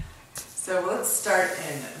So let's start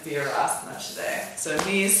in Virasana today. So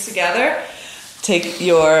knees together. Take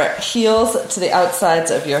your heels to the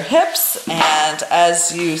outsides of your hips, and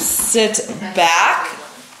as you sit back,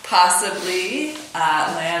 possibly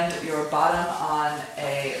land your bottom on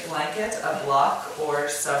a blanket, a block, or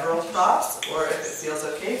several props, or if it feels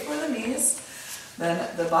okay for the knees,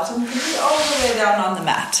 then the bottom can be all the way down on the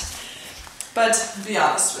mat. But be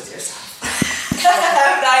honest with yourself.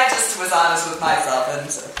 I just was honest with myself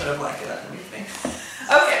and put a blanket underneath me.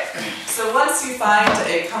 Okay, so once you find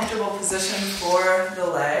a comfortable position for the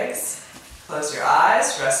legs, close your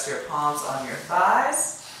eyes, rest your palms on your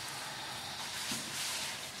thighs,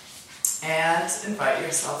 and invite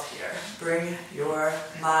yourself here. Bring your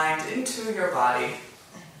mind into your body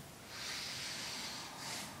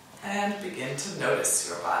and begin to notice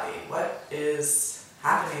your body. What is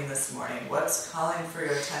happening this morning? What's calling for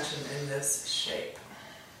your attention in this shape?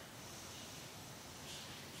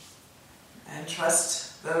 And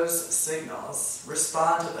trust those signals.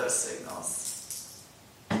 Respond to those signals.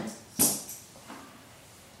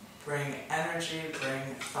 Bring energy, bring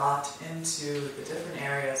thought into the different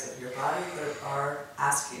areas of your body that are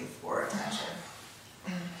asking for attention.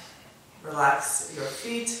 Relax your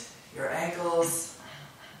feet, your ankles,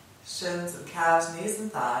 shins and calves, knees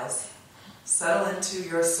and thighs. Settle into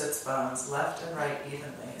your sits bones, left and right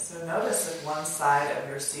evenly. So notice if one side of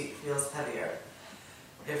your seat feels heavier.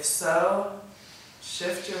 If so,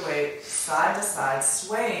 shift your weight side to side,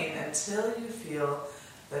 swaying until you feel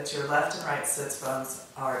that your left and right sits bones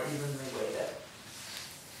are evenly weighted.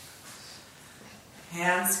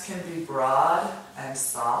 Hands can be broad and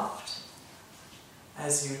soft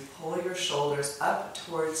as you pull your shoulders up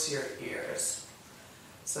towards your ears.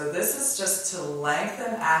 So this is just to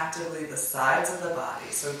lengthen actively the sides of the body.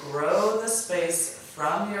 So grow the space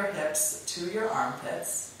from your hips to your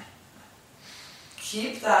armpits.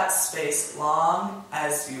 Keep that space long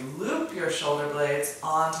as you loop your shoulder blades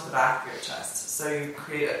onto the back of your chest. So you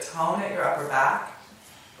create a tone at your upper back,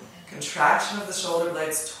 contraction of the shoulder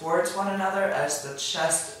blades towards one another as the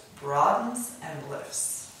chest broadens and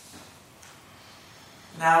lifts.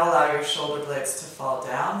 Now allow your shoulder blades to fall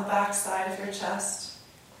down the back side of your chest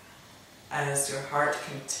as your heart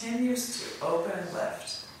continues to open and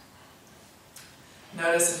lift.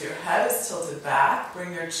 Notice if your head is tilted back,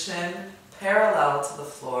 bring your chin parallel to the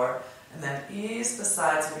floor, and then ease the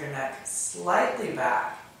sides of your neck slightly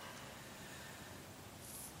back.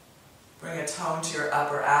 Bring a tone to your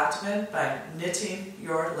upper abdomen by knitting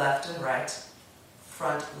your left and right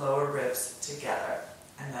front lower ribs together.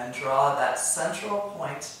 And then draw that central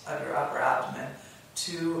point of your upper abdomen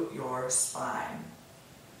to your spine.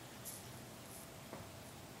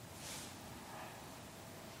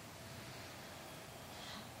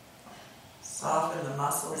 Soften the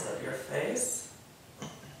muscles of your face.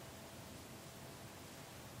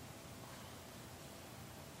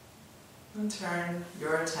 And turn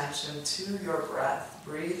your attention to your breath,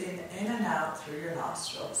 breathing in and out through your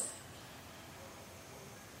nostrils.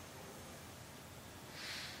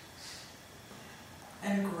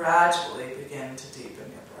 And gradually begin to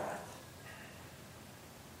deepen your breath.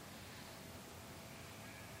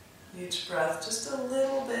 Each breath just a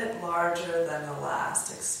little bit larger than the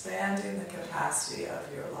last, expanding the capacity of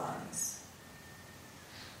your lungs.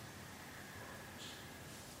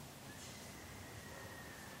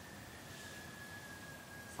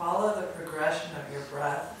 Follow the progression of your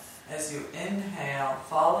breath as you inhale.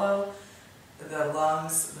 Follow the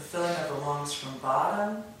lungs, the filling of the lungs from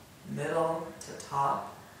bottom, middle to top.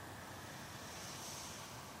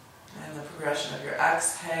 And the progression of your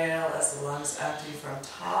exhale as the lungs empty from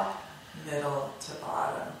top, middle to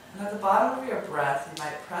bottom. And at the bottom of your breath, you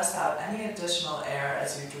might press out any additional air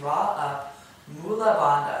as you draw up Mula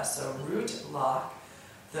Bandha, so root lock.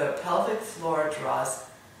 The pelvic floor draws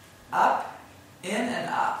up, in and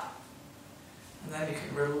up. And then you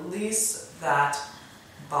can release that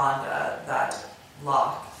bandha, that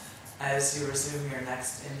lock, as you resume your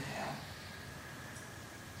next inhale.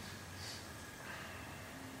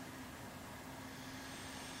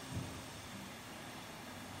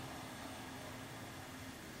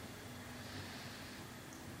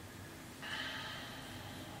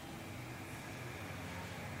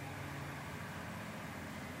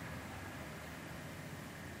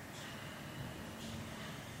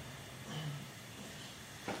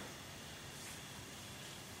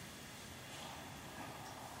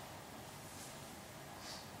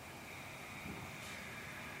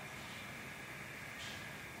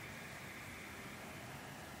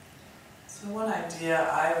 So one idea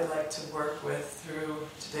I would like to work with through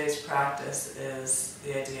today's practice is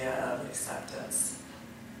the idea of acceptance.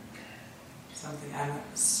 Something I'm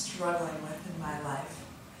struggling with in my life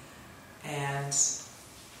and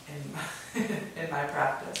in my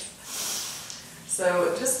practice.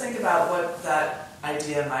 So just think about what that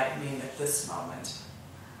idea might mean at this moment.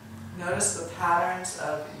 Notice the patterns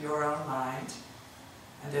of your own mind,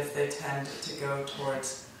 and if they tend to go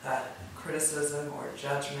towards that criticism or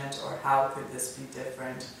judgment, or how could this be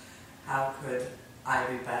different, how could I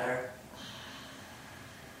be better.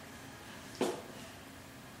 And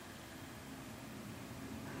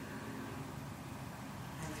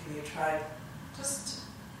can you try just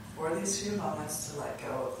for these few moments to let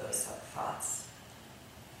go of those thoughts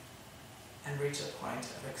and reach a point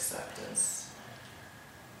of acceptance.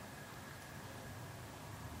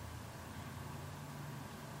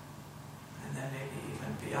 And then maybe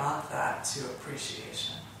even beyond that to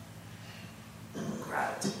appreciation and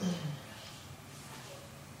gratitude.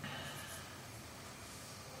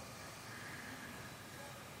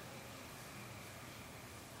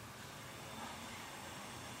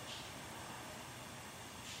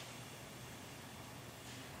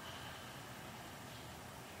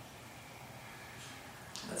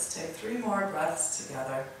 Let's take 3 more breaths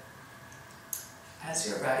together. As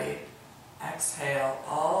you're ready, exhale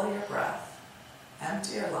all your breath.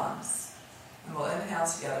 Empty your lungs. And we'll inhale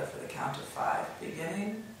together for the count of 5.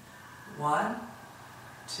 Beginning. 1,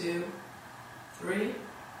 2, 3,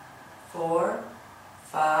 4,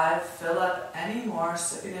 5. Fill up any more,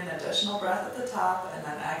 sipping in additional breath at the top, and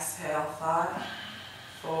then exhale. 5,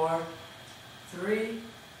 4, 3,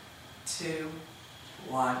 2,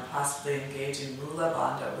 1. Possibly engaging Mula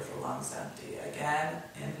Bandha with the lungs empty. Again,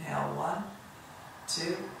 inhale 1,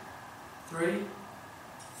 2, 3,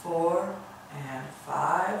 4, and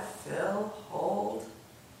 5. Fill, hold,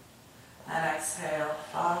 and exhale.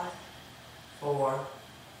 5, 4,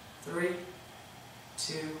 3,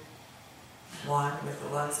 2, 1. With the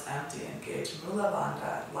lungs empty, engage Mula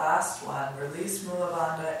Bandha. Last one. Release Mula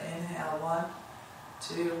Bandha. Inhale 1,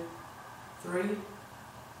 2, 3,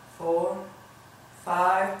 4,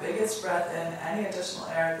 5. Biggest breath in. Any additional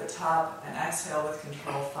air at the top, and exhale with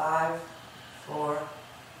control. 5, 4,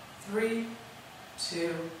 3,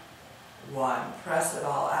 2, 1. Press it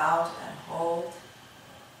all out and hold.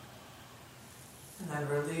 And then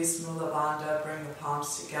release Mula Bandha. Bring the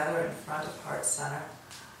palms together in front of heart center.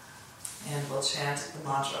 And we'll chant the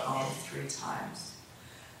mantra Om 3 times.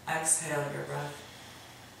 Exhale your breath.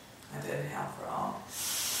 And inhale for Om.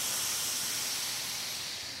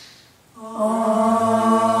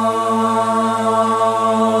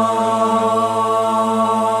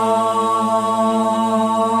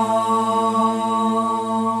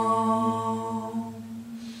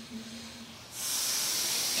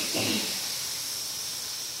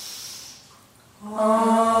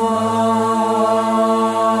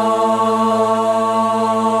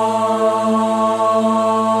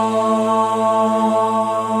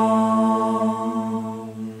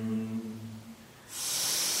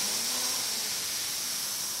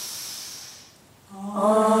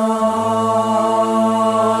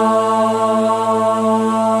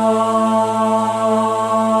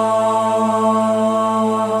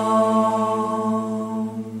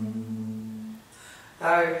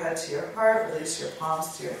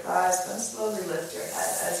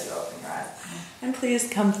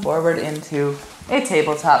 Come forward into a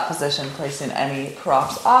tabletop position, placing any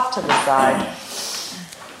props off to the side.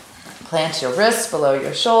 Plant your wrists below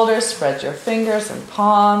your shoulders, spread your fingers and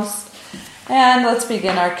palms. And let's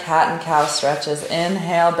begin our cat and cow stretches.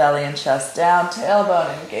 Inhale, belly and chest down,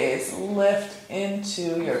 tailbone and gaze. Lift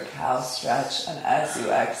into your cow stretch. And as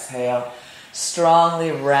you exhale,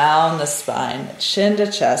 strongly round the spine, chin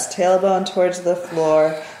to chest, tailbone towards the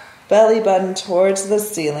floor, belly button towards the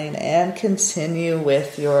ceiling, and continue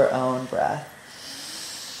with your own breath.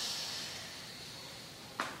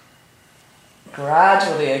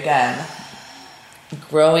 Gradually again,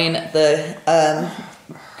 growing the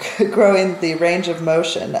range of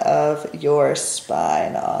motion of your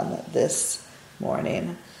spine on this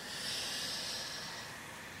morning.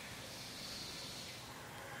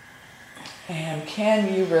 And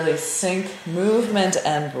can you really sync movement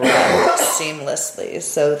and breath seamlessly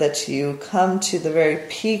so that you come to the very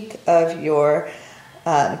peak of your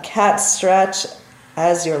cat stretch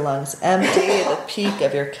as your lungs empty, the peak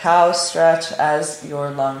of your cow stretch as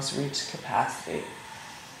your lungs reach capacity.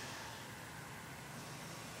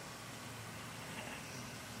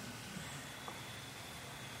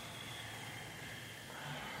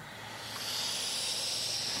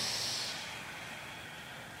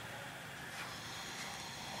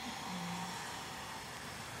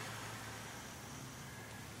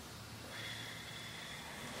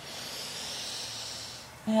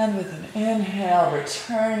 And with an inhale,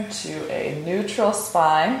 return to a neutral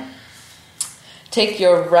spine. Take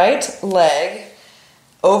your right leg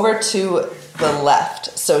over to the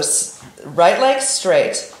left. So right leg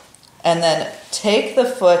straight, and then take the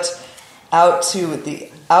foot out to the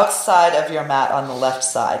outside of your mat on the left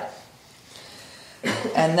side.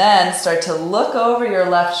 And then start to look over your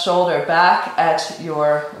left shoulder back at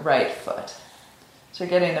your right foot. So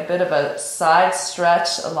you're getting a bit of a side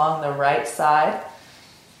stretch along the right side,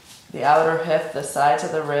 the outer hip, the sides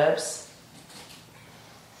of the ribs.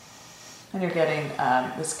 And you're getting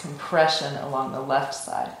this compression along the left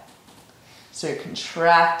side. So you're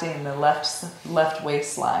contracting the left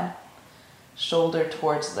waistline, shoulder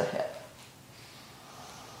towards the hip.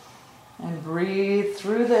 And breathe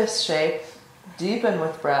through this shape, deepen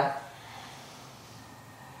with breath.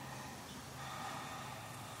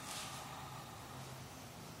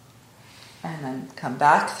 And then come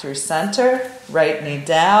back through center, right knee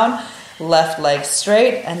down, left leg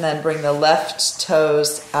straight, and then bring the left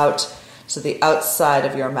toes out to the outside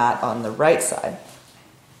of your mat on the right side.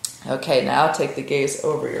 Okay, now take the gaze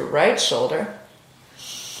over your right shoulder.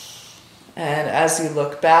 And as you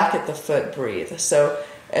look back at the foot, breathe. So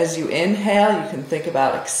as you inhale, you can think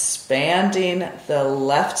about expanding the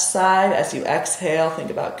left side. As you exhale, think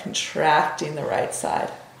about contracting the right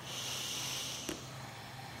side.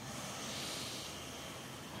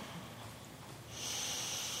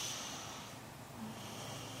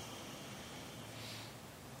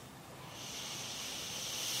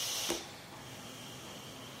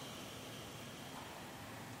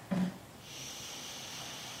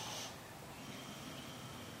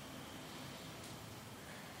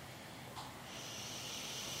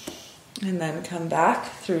 And then come back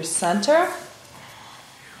through center.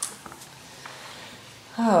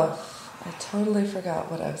 Oh, I totally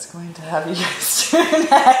forgot what I was going to have you guys do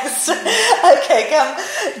next. Okay, come,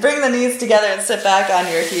 bring the knees together and sit back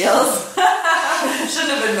on your heels.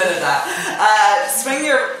 Shouldn't have admitted that. Swing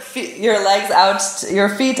your legs out, your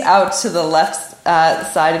feet out to the left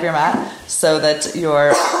side of your mat so that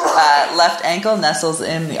your left ankle nestles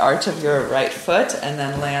in the arch of your right foot, and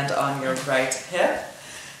then land on your right hip.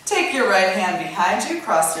 Take your right hand behind you,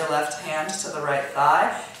 cross your left hand to the right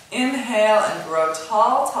thigh. Inhale and grow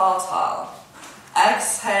tall, tall, tall.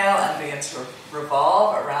 Exhale and begin to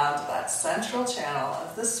revolve around that central channel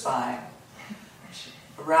of the spine.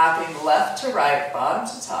 Wrapping left to right, bottom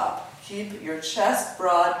to top. Keep your chest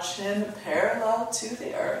broad, chin parallel to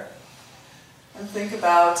the earth. And think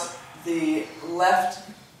about the left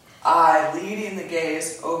eye leading the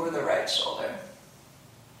gaze over the right shoulder.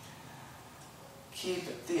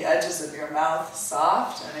 Keep the edges of your mouth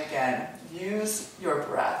soft, and again, use your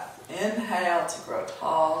breath. Inhale to grow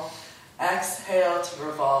tall. Exhale to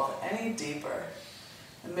revolve any deeper.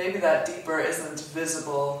 And maybe that deeper isn't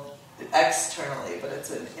visible externally, but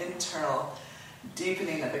it's an internal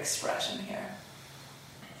deepening of expression here.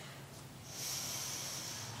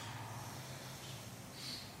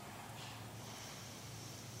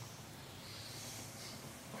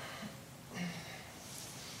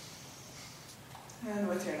 And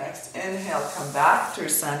with your next inhale, come back through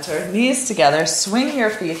center, knees together, swing your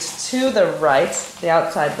feet to the right, the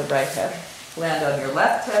outside of the right hip. Land on your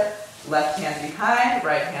left hip, left hand behind,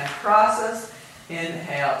 right hand crosses.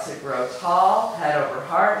 Inhale to grow tall, head over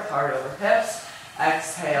heart, heart over hips.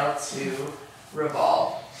 Exhale to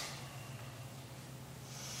revolve.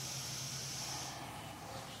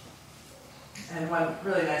 And one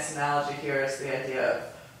really nice analogy here is the idea of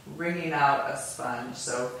wringing out a sponge.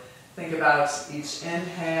 So think about each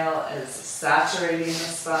inhale as saturating the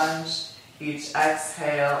sponge, each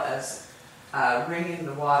exhale as wringing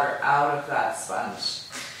the water out of that sponge.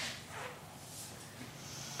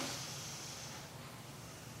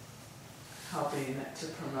 Helping to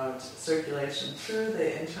promote circulation through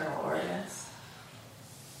the internal organs.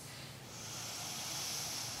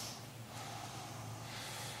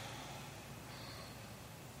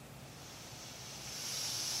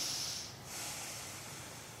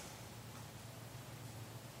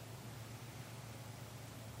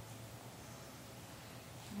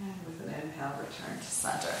 Return to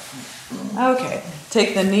center. Okay,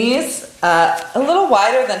 take the knees a little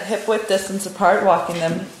wider than hip width distance apart, walking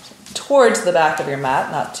them towards the back of your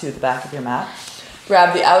mat, not to the back of your mat.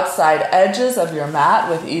 Grab the outside edges of your mat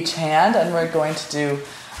with each hand, and we're going to do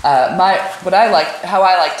how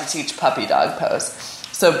I like to teach puppy dog pose.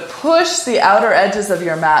 So push the outer edges of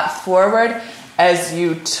your mat forward as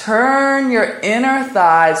you turn your inner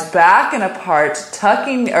thighs back and apart,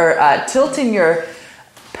 tilting your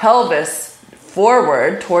pelvis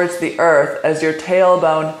forward towards the earth as your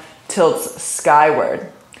tailbone tilts skyward.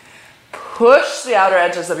 push the outer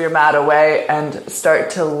edges of your mat away and start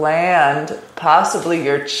to land possibly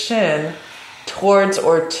your chin towards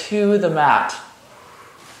or to the mat.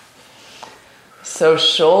 So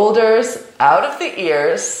shoulders out of the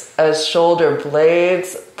ears as shoulder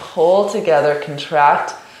blades pull together,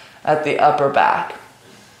 contract at the upper back.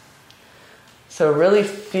 So really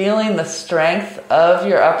feeling the strength of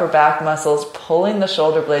your upper back muscles, pulling the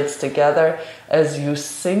shoulder blades together as you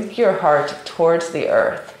sink your heart towards the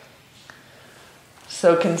earth.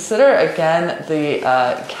 So consider again the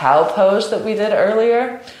cow pose that we did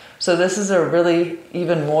earlier. So this is a really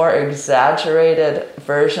even more exaggerated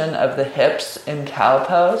version of the hips in cow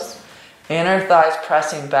pose. Inner thighs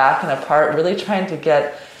pressing back and apart, really trying to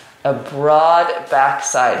get a broad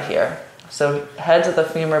backside here. So heads of the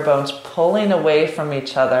femur bones pulling away from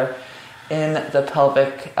each other in the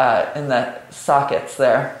pelvic, in the sockets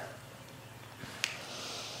there.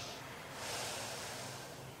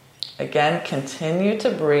 Again, continue to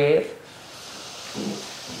breathe.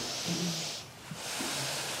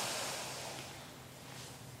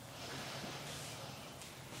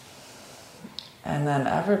 And then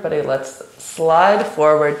everybody, let's slide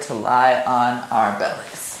forward to lie on our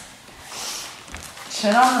bellies.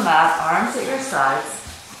 Chin on the mat, arms at your sides.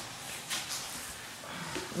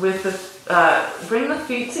 Bring the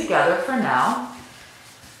feet together for now.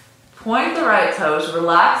 Point the right toes,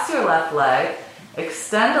 relax your left leg.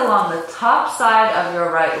 Extend along the top side of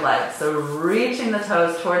your right leg. So reaching the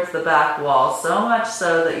toes towards the back wall, so much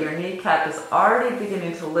so that your kneecap is already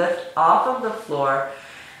beginning to lift off of the floor,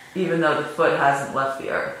 even though the foot hasn't left the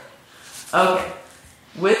earth. Okay.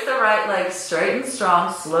 With the right leg straight and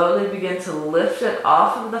strong, slowly begin to lift it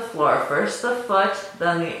off of the floor. First the foot,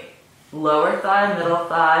 then the lower thigh, middle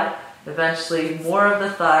thigh. Eventually more of the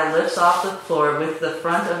thigh lifts off the floor with the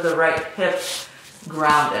front of the right hip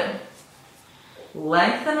grounded.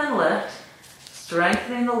 Lengthen and lift,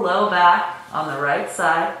 strengthening the low back on the right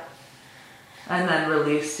side, and then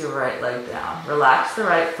release your right leg down. Relax the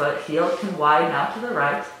right foot, heel can widen out to the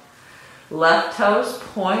right. Left toes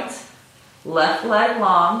point, left leg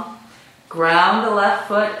long. Ground the left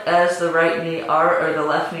foot as the right knee or the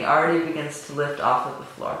left knee already begins to lift off of the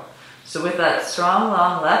floor. So with that strong,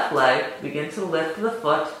 long left leg, begin to lift the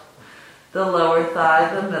foot, the lower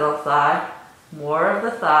thigh, the middle thigh. More of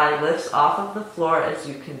the thigh lifts off of the floor as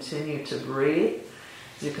you continue to breathe.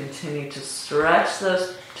 As you continue to stretch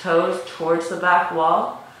those toes towards the back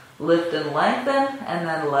wall. Lift and lengthen, and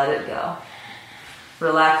then let it go.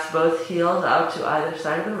 Relax both heels out to either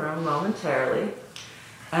side of the room momentarily.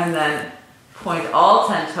 And then point all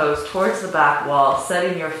 10 toes towards the back wall,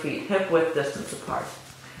 setting your feet hip-width distance apart.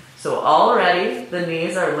 So already the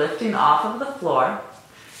knees are lifting off of the floor,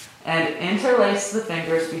 and interlace the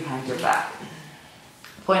fingers behind your back.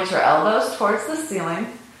 Point your elbows towards the ceiling,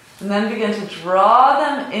 and then begin to draw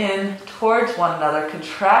them in towards one another,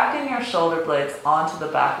 contracting your shoulder blades onto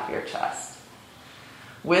the back of your chest.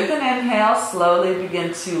 With an inhale, slowly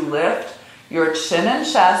begin to lift your chin and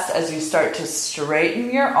chest as you start to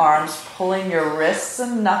straighten your arms, pulling your wrists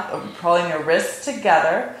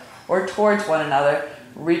together or towards one another.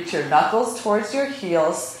 Reach your knuckles towards your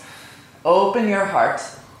heels. Open your heart.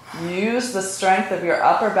 Use the strength of your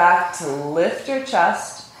upper back to lift your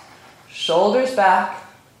chest, shoulders back,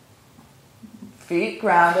 feet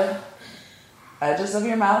grounded, edges of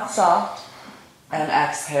your mouth soft, and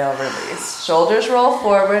exhale, release. Shoulders roll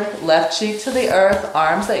forward, left cheek to the earth,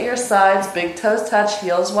 arms at your sides, big toes touch,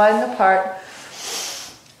 heels widen apart,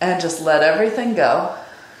 and just let everything go.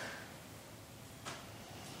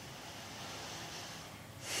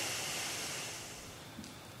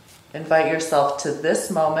 Invite yourself to this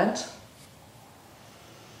moment.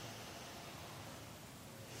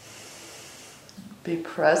 Be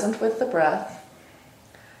present with the breath.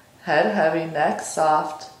 Head heavy, neck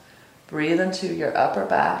soft. Breathe into your upper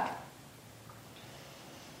back.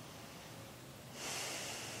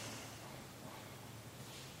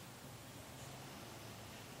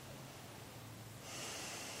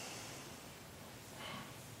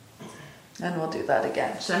 And we'll do that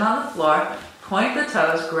again. Chin on the floor. Point the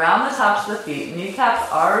toes, ground the tops of the feet. Kneecaps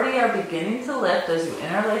already are beginning to lift as you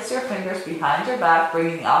interlace your fingers behind your back,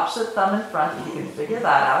 bringing the opposite thumb in front if you can figure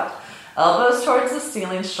that out. Elbows towards the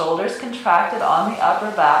ceiling, shoulders contracted on the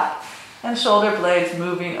upper back, and shoulder blades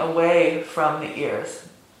moving away from the ears.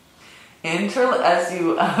 As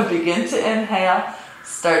you begin to inhale,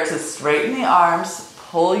 start to straighten the arms,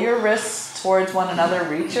 pull your wrists towards one another,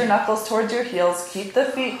 reach your knuckles towards your heels, keep the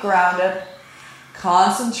feet grounded.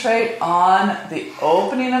 Concentrate on the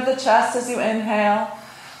opening of the chest as you inhale,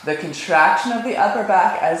 the contraction of the upper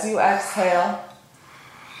back as you exhale.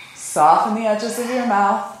 Soften the edges of your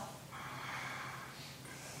mouth.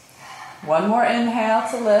 One more inhale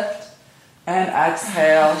to lift. And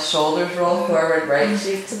exhale, shoulders roll forward, right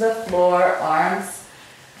cheek to the floor, arms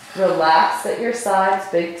relaxed at your sides,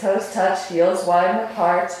 big toes touch, heels widen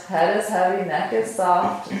apart, head is heavy, neck is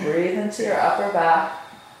soft. Breathe into your upper back.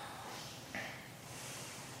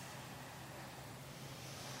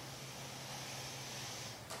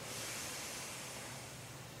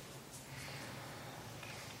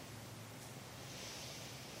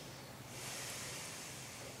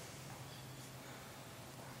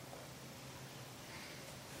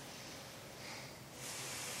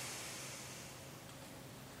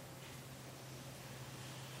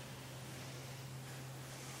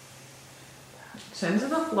 Chin to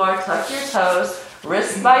the floor, tuck your toes,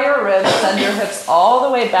 wrist by your ribs, send your hips all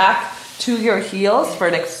the way back to your heels for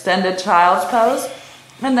an extended child's pose,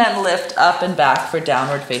 and then lift up and back for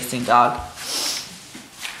downward facing dog.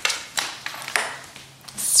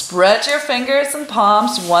 Spread your fingers and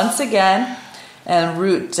palms once again and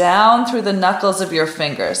root down through the knuckles of your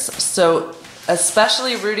fingers. So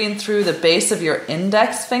especially rooting through the base of your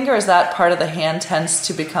index finger, as that part of the hand tends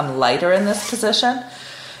to become lighter in this position.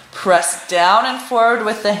 Press down and forward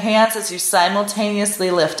with the hands as you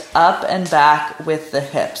simultaneously lift up and back with the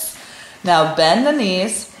hips. Now bend the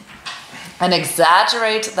knees and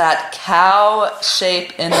exaggerate that cow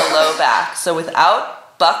shape in the low back. So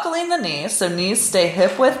without buckling the knees, so knees stay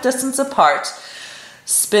hip-width distance apart,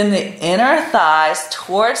 spin the inner thighs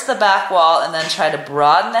towards the back wall and then try to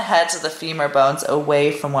broaden the heads of the femur bones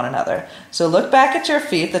away from one another. So look back at your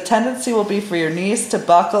feet. The tendency will be for your knees to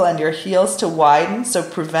buckle and your heels to widen, so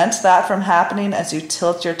prevent that from happening as you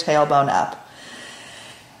tilt your tailbone up.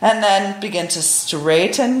 And then begin to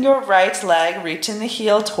straighten your right leg, reaching the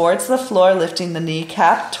heel towards the floor, lifting the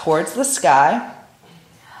kneecap towards the sky.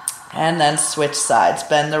 And then switch sides.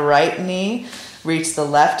 Bend the right knee, reach the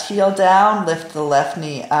left heel down, lift the left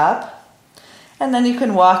knee up. And then you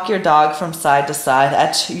can walk your dog from side to side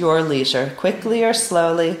at your leisure, quickly or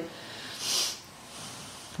slowly,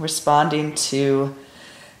 responding to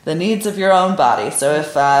the needs of your own body. So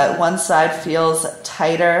if one side feels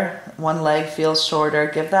tighter, one leg feels shorter,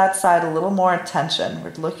 give that side a little more attention.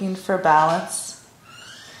 We're looking for balance.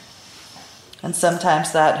 And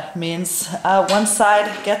sometimes that means one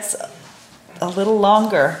side gets a little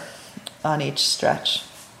longer on each stretch.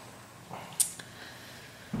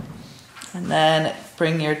 And then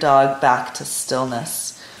bring your dog back to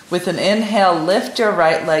stillness. With an inhale, lift your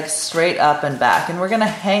right leg straight up and back. And we're going to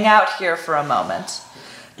hang out here for a moment.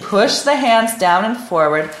 Push the hands down and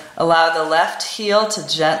forward. Allow the left heel to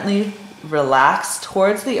gently relax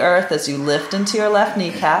towards the earth as you lift into your left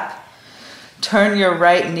kneecap. Turn your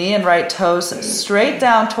right knee and right toes straight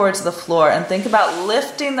down towards the floor. And think about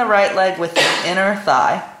lifting the right leg with the inner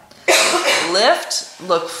thigh. Lift,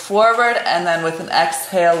 look forward, and then with an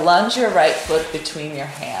exhale, lunge your right foot between your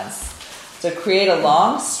hands. So create a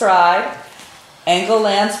long stride. Ankle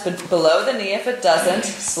lands below the knee if it doesn't.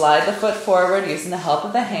 Slide the foot forward using the help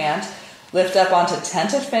of the hand. Lift up onto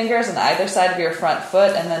tented fingers on either side of your front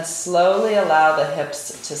foot, and then slowly allow the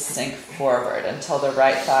hips to sink forward until the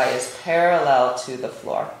right thigh is parallel to the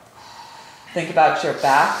floor. Think about your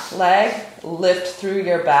back leg. Lift through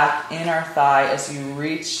your back inner thigh as you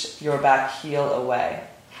reach your back heel away.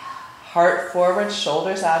 Heart forward,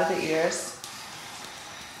 shoulders out of the ears.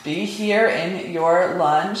 Be here in your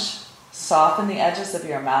lunge. Soften the edges of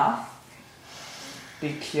your mouth.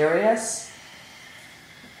 Be curious.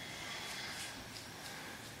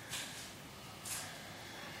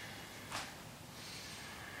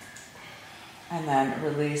 And then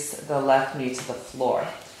release the left knee to the floor.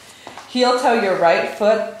 Heel toe your right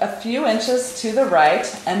foot a few inches to the right,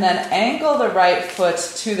 and then angle the right foot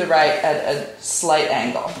to the right at a slight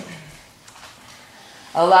angle.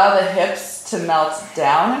 Allow the hips to melt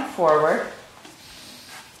down and forward.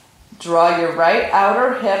 Draw your right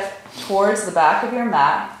outer hip towards the back of your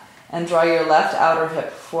mat, and draw your left outer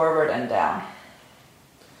hip forward and down.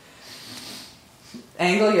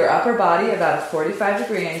 Angle your upper body about a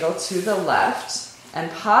 45-degree angle to the left. And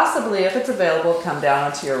possibly, if it's available, come down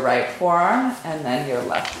onto your right forearm and then your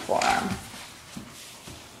left forearm.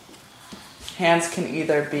 Hands can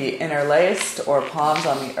either be interlaced or palms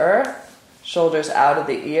on the earth, shoulders out of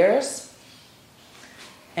the ears.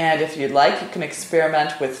 And if you'd like, you can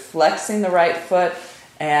experiment with flexing the right foot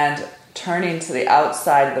and turning to the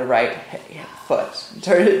outside of the right foot.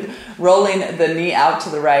 Rolling the knee out to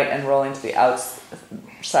the right and rolling to the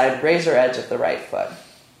outside razor edge of the right foot,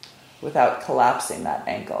 without collapsing that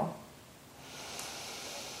ankle.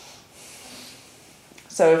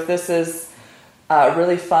 So if this is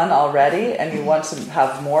really fun already and you want to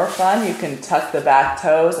have more fun, you can tuck the back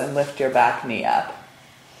toes and lift your back knee up.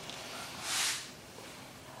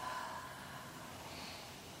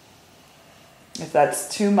 If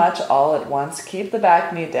that's too much all at once, keep the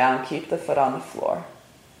back knee down, keep the foot on the floor.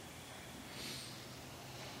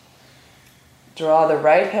 Draw the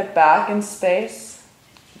right hip back in space.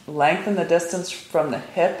 Lengthen the distance from the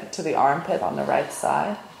hip to the armpit on the right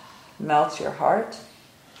side. Melt your heart.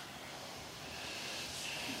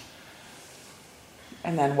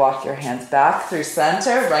 And then walk your hands back through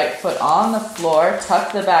center, right foot on the floor,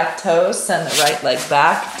 tuck the back toes, send the right leg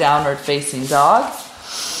back, downward facing dog.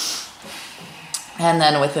 And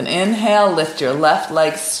then with an inhale, lift your left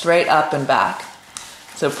leg straight up and back.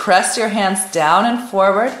 So press your hands down and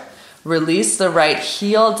forward, release the right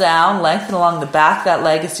heel down, lengthen along the back of that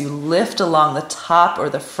leg as you lift along the top or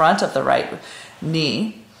the front of the right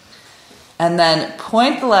knee. And then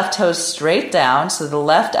point the left toes straight down so the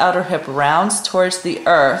left outer hip rounds towards the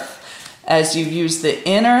earth as you use the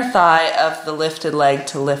inner thigh of the lifted leg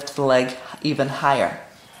to lift the leg even higher.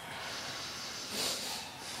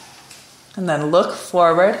 And then look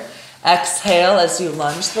forward. Exhale as you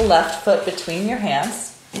lunge the left foot between your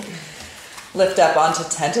hands. Lift up onto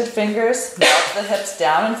tented fingers. Melt the hips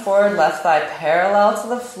down and forward, left thigh parallel to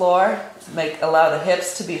the floor. Allow the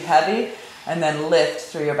hips to be heavy. And then lift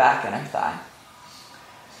through your back inner thigh.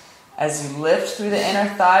 As you lift through the inner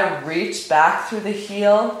thigh, reach back through the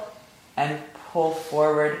heel and pull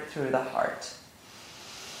forward through the heart.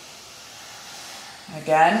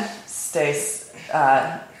 Again, stay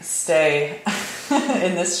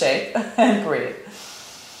in this shape and breathe.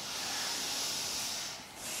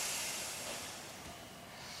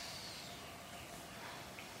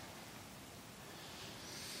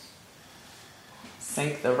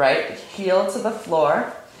 Sink the right heel to the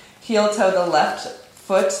floor. Heel toe the left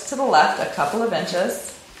foot to the left a couple of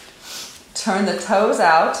inches. Turn the toes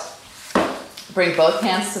out. Bring both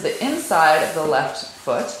hands to the inside of the left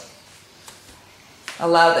foot.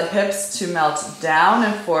 Allow the hips to melt down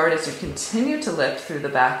and forward as you continue to lift through the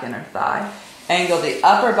back inner thigh. Angle the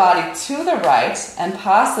upper body to the right and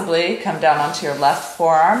possibly come down onto your left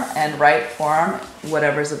forearm and right forearm,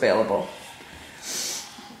 whatever's available.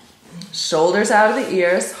 Shoulders out of the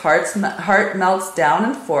ears, heart melts down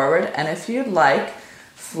and forward, and if you'd like,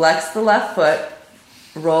 flex the left foot,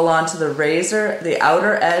 roll onto the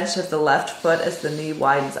outer edge of the left foot as the knee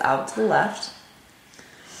widens out to the left.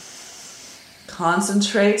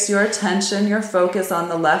 Concentrate your attention, your focus on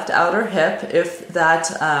the left outer hip. If that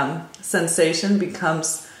sensation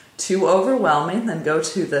becomes too overwhelming, then go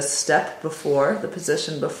to the step before, the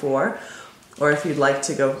position before, or if you'd like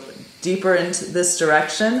to go deeper into this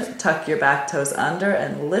direction, tuck your back toes under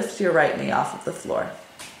and lift your right knee off of the floor.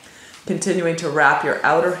 Continuing to wrap your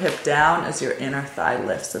outer hip down as your inner thigh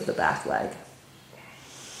lifts of the back leg.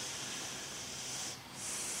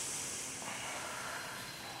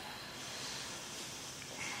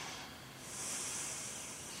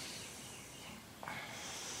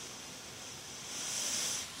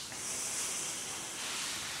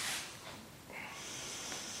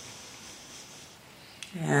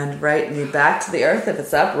 And right knee back to the earth if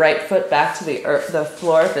it's up. Right foot back to the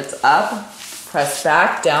floor if it's up. Press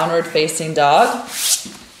back, downward facing dog.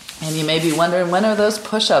 And you may be wondering, when are those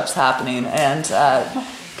push-ups happening? And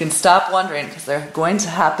you can stop wondering because they're going to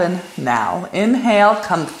happen now. Inhale,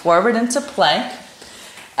 come forward into plank.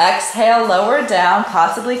 Exhale, lower down,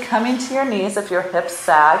 possibly coming to your knees if your hips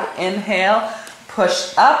sag. Inhale,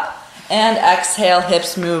 push up. And exhale,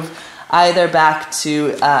 hips move either back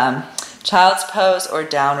to child's pose or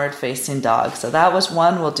downward facing dog. So that was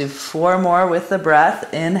one. We'll do 4 more with the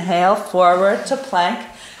breath. Inhale, forward to plank.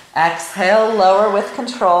 Exhale, lower with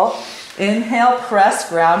control. Inhale, press,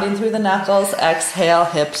 grounding through the knuckles. Exhale,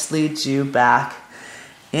 hips lead you back.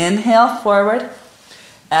 Inhale, forward.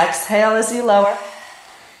 Exhale as you lower.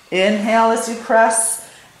 Inhale as you press.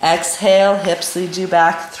 Exhale, hips lead you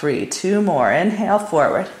back. 3, 2 more. Inhale,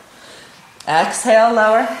 forward. Exhale,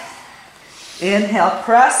 lower. Inhale,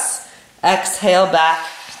 press. Exhale, back,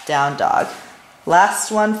 down dog.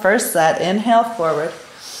 Last one, first set. Inhale, forward.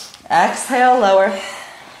 Exhale, lower.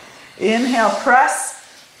 Inhale, press.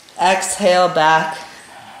 Exhale, back,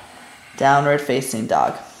 downward facing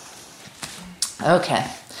dog. Okay.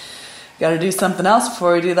 Got to do something else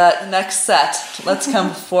before we do that next set. Let's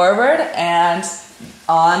come forward and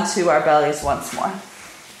onto our bellies once more.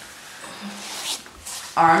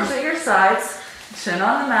 Arms at your sides, chin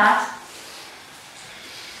on the mat.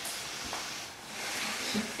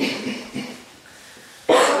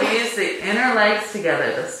 Squeeze the inner legs together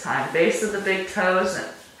this time. Base of the big toes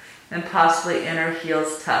and possibly inner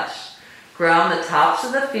heels touch. Ground the tops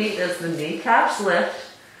of the feet as the kneecaps lift.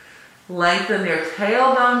 Lengthen your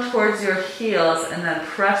tailbone towards your heels and then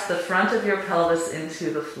press the front of your pelvis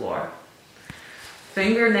into the floor.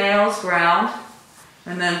 Fingernails ground.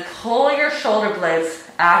 And then pull your shoulder blades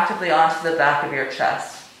actively onto the back of your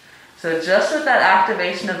chest. So just with that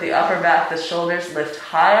activation of the upper back, the shoulders lift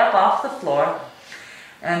high up off the floor.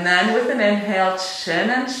 And then with an inhale, chin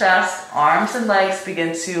and chest, arms and legs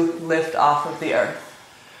begin to lift off of the earth.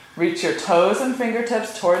 Reach your toes and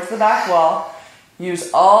fingertips towards the back wall.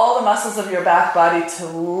 Use all the muscles of your back body to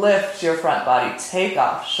lift your front body. Take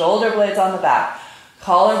off. Shoulder blades on the back.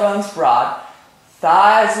 Collarbones broad.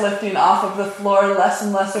 Thighs lifting off of the floor. Less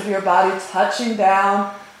and less of your body touching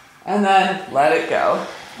down. And then let it go.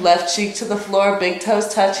 Left cheek to the floor. Big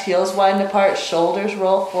toes touch. Heels widen apart. Shoulders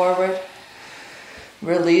roll forward.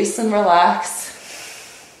 Release and relax.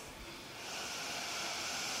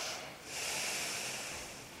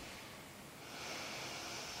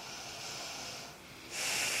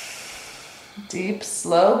 Deep,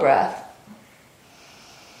 slow breath.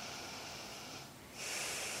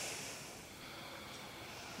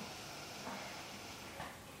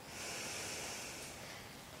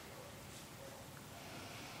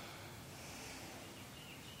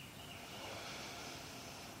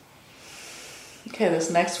 Okay,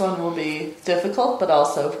 this next one will be difficult but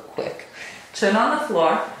also quick. Chin on the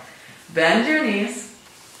floor, bend your knees,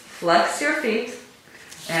 flex your feet,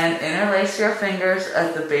 and interlace your fingers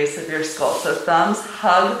at the base of your skull. So thumbs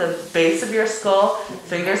hug the base of your skull,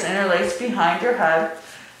 fingers interlace behind your head.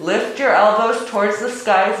 Lift your elbows towards the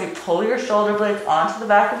sky as you pull your shoulder blades onto the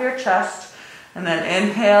back of your chest. And then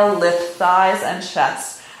inhale, lift thighs and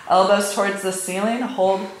chest. Elbows towards the ceiling,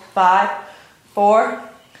 hold 5, 4,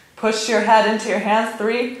 push your head into your hands,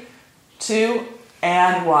 3, 2,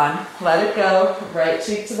 and 1. Let it go. Right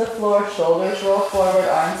cheek to the floor, shoulders roll forward,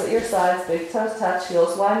 arms at your sides, big toes touch,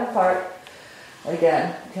 heels widen apart.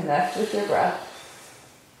 Again, connect with your breath.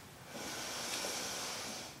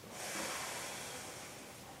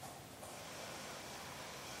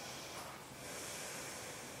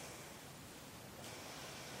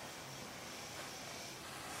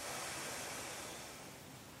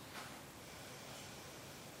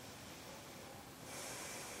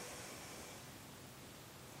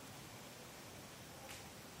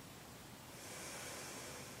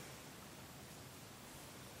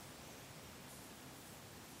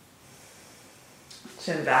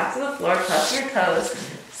 Chin back to the floor, touch your toes.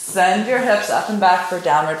 Send your hips up and back for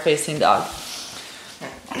downward facing dog.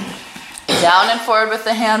 Down and forward with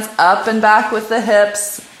the hands, up and back with the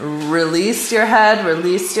hips. Release your head,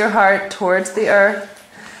 release your heart towards the earth.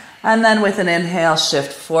 And then with an inhale,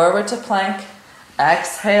 shift forward to plank.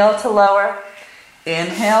 Exhale to lower.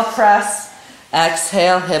 Inhale, press.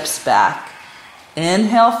 Exhale, hips back.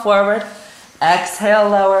 Inhale, forward. Exhale,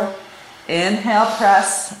 lower. Inhale,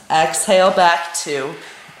 press. Exhale, back 2.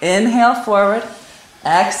 Inhale, forward.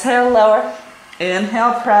 Exhale, lower.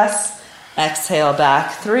 Inhale, press. Exhale,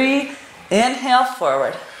 back 3. Inhale,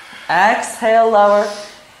 forward. Exhale, lower.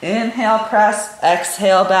 Inhale, press.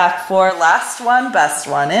 Exhale, back 4. Last one, best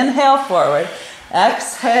one. Inhale, forward.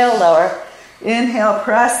 Exhale, lower. Inhale,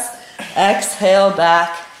 press. Exhale,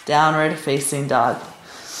 back. Downward facing dog.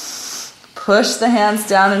 Push the hands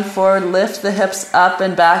down and forward, lift the hips up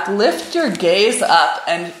and back, lift your gaze up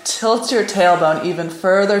and tilt your tailbone even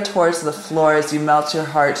further towards the floor as you melt your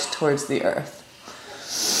heart towards the earth.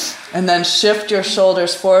 And then shift your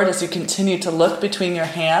shoulders forward as you continue to look between your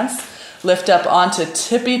hands, lift up onto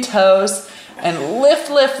tippy toes and lift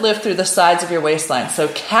through the sides of your waistline. So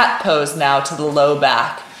cat pose now to the low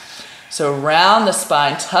back. So round the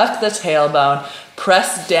spine, tuck the tailbone,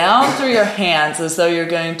 press down through your hands as though you're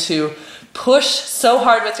going to push so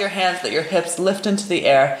hard with your hands that your hips lift into the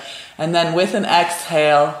air. And then with an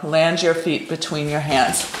exhale, land your feet between your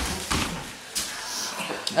hands.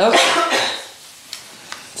 Okay.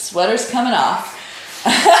 Sweater's coming off.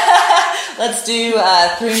 Let's do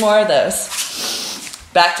 3 more of those.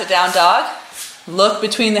 Back to down dog. Look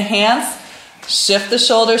between the hands. Shift the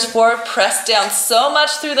shoulders forward. Press down so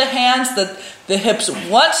much through the hands that the hips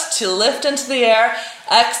want to lift into the air.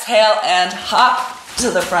 Exhale and hop to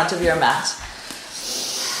the front of your mat.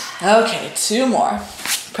 Okay, 2 more.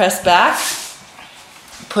 Press back.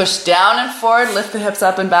 Push down and forward. Lift the hips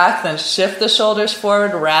up and back. Then shift the shoulders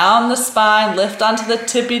forward. Round the spine. Lift onto the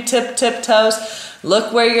tip toes.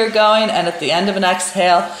 Look where you're going. And at the end of an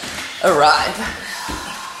exhale, arrive.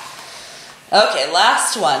 Okay,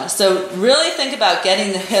 last one. So really think about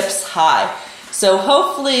getting the hips high. So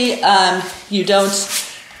hopefully you don't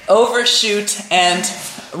overshoot and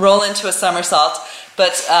roll into a somersault.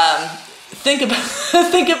 But think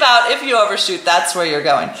about if you overshoot, that's where you're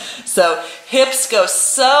going. So hips go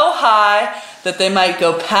so high that they might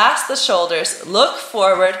go past the shoulders. Look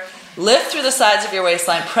forward, lift through the sides of your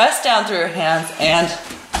waistline, press down through your hands, and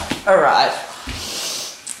arrive.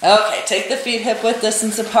 Okay, take the feet hip-width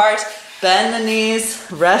distance apart, bend the knees,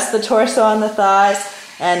 rest the torso on the thighs,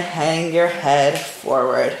 and hang your head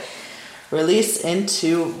forward. Release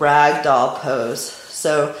into ragdoll pose.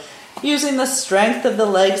 So using the strength of the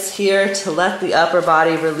legs here to let the upper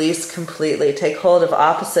body release completely. Take hold of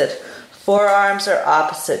opposite forearms or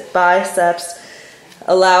opposite biceps.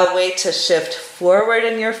 Allow weight to shift forward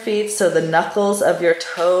in your feet so the knuckles of your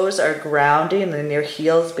toes are grounding and your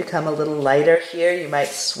heels become a little lighter here. You might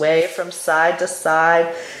sway from side to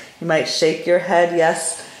side. You might shake your head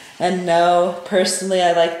yes and no. Personally,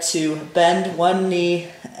 I like to bend one knee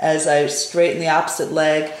as I straighten the opposite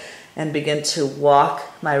leg and begin to walk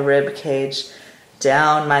my rib cage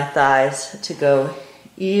down my thighs to go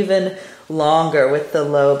even longer with the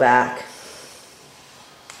low back.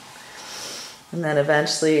 And then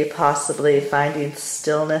eventually possibly finding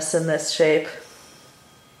stillness in this shape.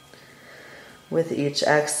 With each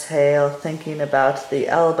exhale, thinking about the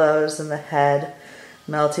elbows and the head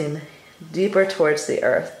melting deeper towards the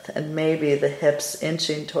earth and maybe the hips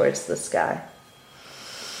inching towards the sky.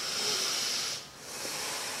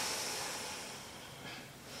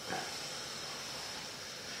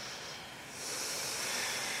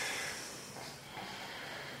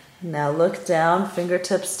 Now look down,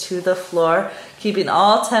 fingertips to the floor. Keeping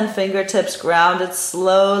all 10 fingertips grounded,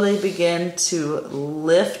 slowly begin to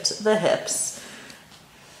lift the hips.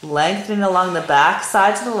 Lengthening along the back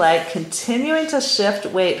sides of the leg, continuing to shift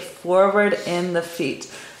weight forward in the feet.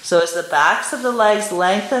 So as the backs of the legs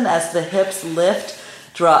lengthen, as the hips lift,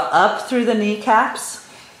 draw up through the kneecaps.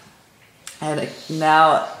 And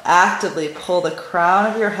now actively pull the crown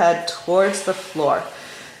of your head towards the floor.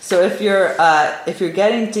 So if you're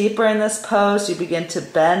getting deeper in this pose, you begin to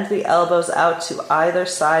bend the elbows out to either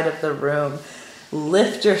side of the room.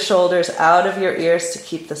 Lift your shoulders out of your ears to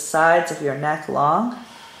keep the sides of your neck long.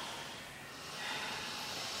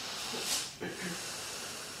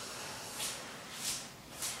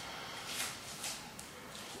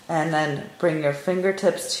 And then bring your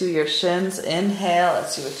fingertips to your shins. Inhale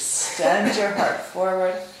as you extend your heart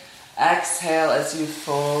forward. Exhale as you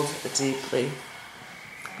fold deeply.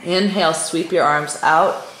 Inhale, sweep your arms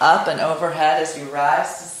out, up and overhead as you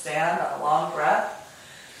rise to stand on a long breath.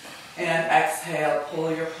 And exhale,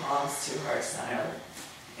 pull your palms to heart center.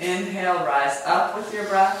 Inhale, rise up with your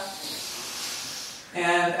breath.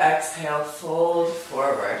 And exhale, fold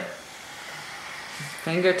forward.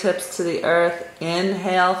 Fingertips to the earth.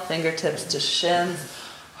 Inhale, fingertips to shins.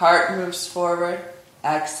 Heart moves forward.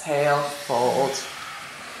 Exhale, fold.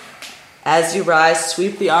 As you rise,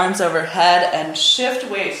 sweep the arms overhead and shift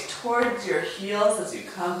weight towards your heels as you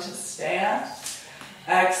come to stand.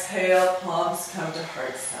 Exhale, palms come to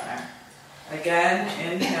heart center. Again,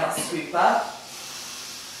 inhale, sweep up.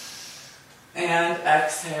 And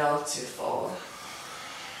exhale to fold.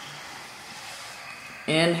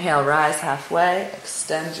 Inhale, rise halfway,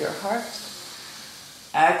 extend your heart.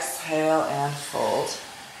 Exhale and fold.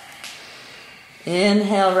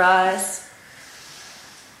 Inhale, rise.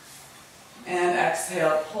 And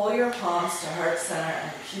exhale, pull your palms to heart center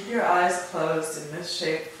and keep your eyes closed in this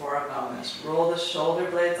shape for a moment. Roll the shoulder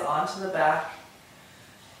blades onto the back.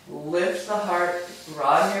 Lift the heart,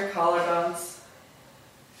 broaden your collarbones.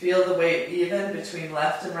 Feel the weight even between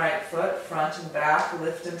left and right foot, front and back.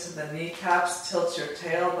 Lift into the kneecaps, tilt your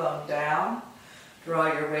tailbone down.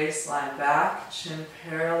 Draw your waistline back, chin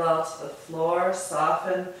parallel to the floor.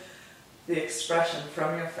 Soften the expression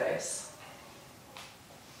from your face.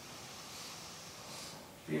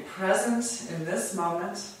 Be present in this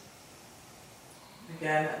moment.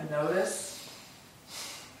 Again, notice.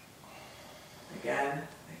 Again,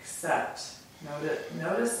 accept.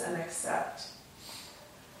 Notice and accept.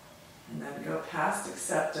 And then go past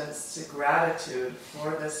acceptance to gratitude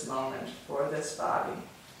for this moment, for this body.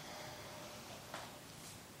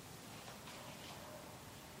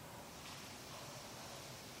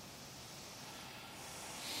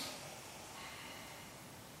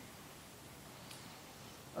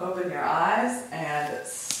 Open your eyes and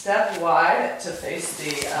step wide to face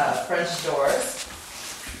the French doors.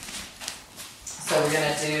 So we're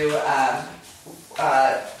going to do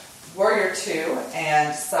Warrior 2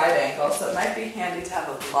 and side angle. So it might be handy to have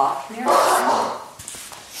a block nearby.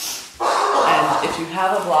 And if you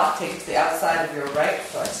have a block, take it to the outside of your right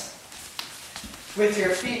foot. With your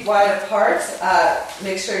feet wide apart,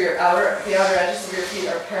 make sure the outer edges of your feet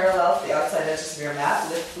are parallel to the outside edges of your mat.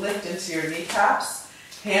 Lift into your kneecaps.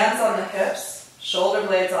 Hands on the hips, shoulder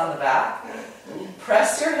blades on the back.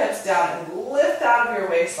 Press your hips down and lift out of your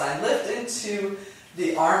waistline. Lift into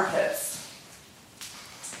the armpits.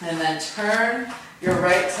 And then turn your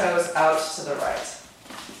right toes out to the right.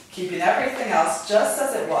 keeping everything else just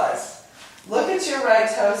as it was. Look at your right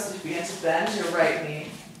toes and begin to bend your right knee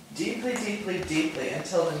deeply, deeply, deeply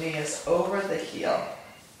until the knee is over the heel.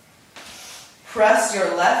 Press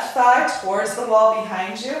your left thigh towards the wall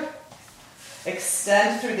behind you.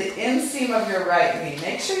 Extend through the inseam of your right knee.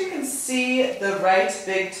 Make sure you can see the right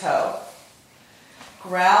big toe.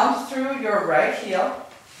 Ground through your right heel.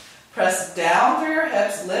 Press down through your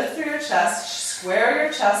hips, lift through your chest, square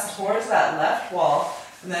your chest towards that left wall,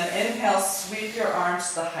 and then inhale, sweep your arms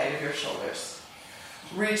to the height of your shoulders.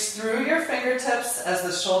 Reach through your fingertips as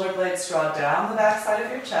the shoulder blades draw down the backside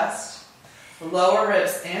of your chest. Lower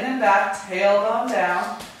ribs in and back, tailbone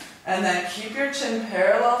down, and then keep your chin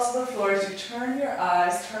parallel to the floor as you turn your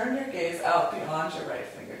eyes, turn your gaze out beyond your right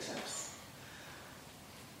fingertips.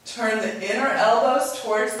 Turn the inner elbows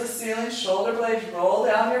towards the ceiling, shoulder blades roll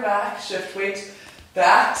down your back, shift weight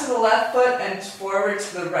back to the left foot and forward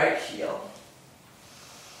to the right heel.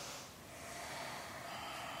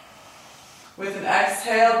 With an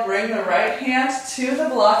exhale, bring the right hand to the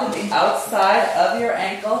block at the outside of your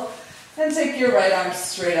ankle and take your right arm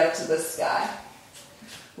straight up to the sky.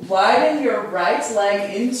 Widen your right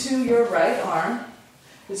leg into your right arm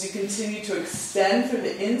as you continue to extend through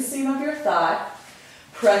the inseam of your thigh.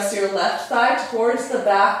 Press your left thigh towards the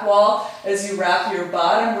back wall as you wrap your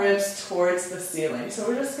bottom ribs towards the ceiling. So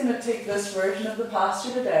we're just going to take this version of the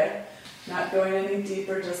posture today, not going any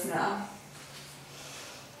deeper just now.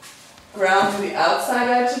 Ground to the outside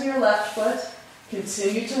edge of your left foot.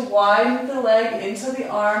 Continue to widen the leg into the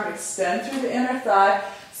arm, extend through the inner thigh,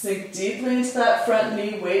 sink deeply into that front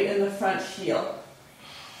knee, weight in the front heel.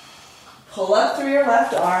 Pull up through your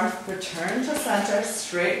left arm, return to center,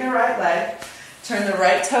 straighten the right leg, turn the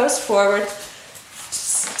right toes forward,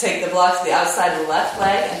 take the block to the outside of the left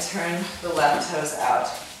leg and turn the left toes out.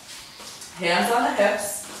 Hands on the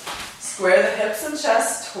hips, square the hips and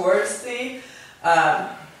chest towards the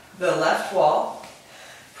left wall.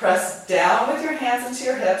 Press down with your hands into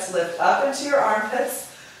your hips, lift up into your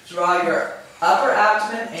armpits, draw your upper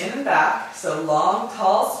abdomen in and back, so long,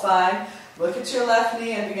 tall spine. Look at your left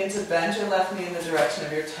knee and begin to bend your left knee in the direction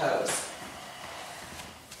of your toes.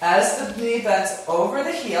 As the knee bends over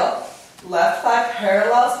the heel, left thigh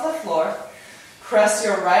parallel to the floor, press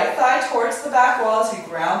your right thigh towards the back wall as you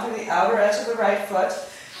ground through the outer edge of the right foot,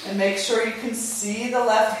 and make sure you can see the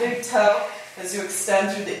left big toe as you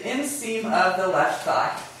extend through the inseam of the left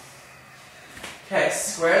thigh. Okay,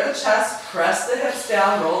 square the chest, press the hips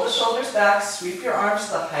down, roll the shoulders back, sweep your arms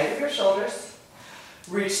to the height of your shoulders.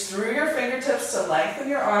 Reach through your fingertips to lengthen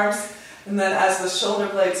your arms, and then as the shoulder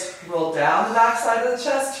blades roll down the back side of the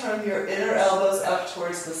chest, turn your inner elbows up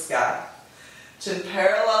towards the sky. Chin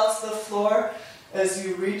parallel to the floor as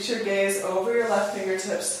you reach your gaze over your left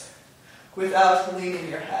fingertips without leaning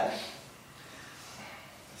your head.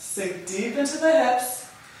 Sink deep into the hips.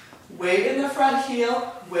 Weight in the front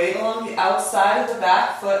heel, weight along the outside of the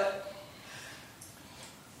back foot.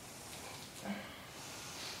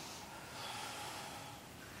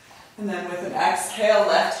 And then with an exhale,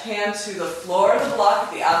 left hand to the floor of the block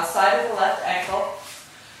at the outside of the left ankle.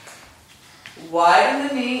 Widen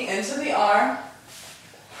the knee into the arm.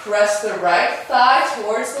 Press the right thigh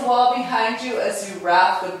towards the wall behind you as you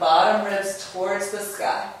wrap the bottom ribs towards the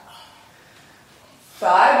sky.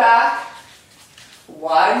 Thigh back.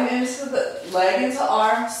 Widen into the leg into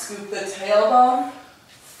arm, scoop the tailbone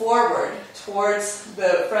forward towards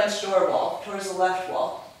the French door wall, towards the left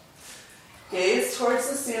wall. Gaze towards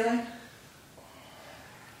the ceiling.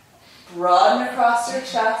 Broaden across your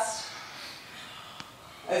chest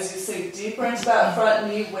as you sink deeper into that front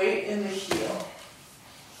knee, weight in the heel.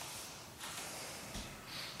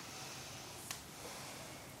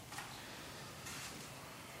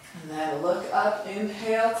 And then look up,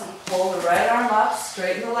 inhale to pull the right arm up,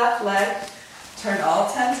 straighten the left leg, turn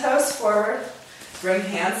all 10 toes forward, bring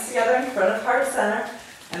hands together in front of heart center,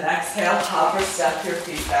 and exhale, hop or step your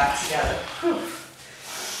feet back together. Whew.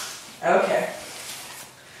 Okay.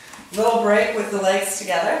 Little break with the legs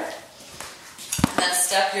together. And then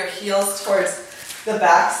step your heels towards the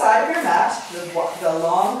back side of your mat, the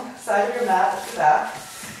long side of your mat at the back.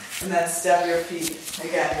 And then step your feet,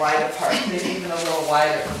 again, wide apart, maybe even a little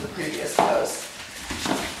wider than the previous pose.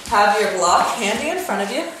 Have your block handy in front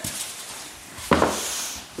of you.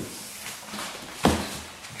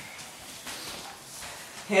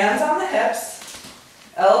 Hands on the hips,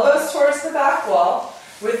 elbows towards the back wall.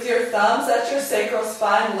 With your thumbs at your sacral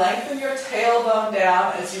spine, lengthen your tailbone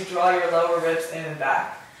down as you draw your lower ribs in and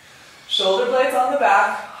back. Shoulder blades on the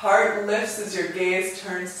back, heart lifts as your gaze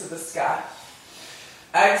turns to the sky.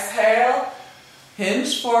 Exhale,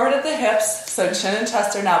 hinge forward at the hips, so chin and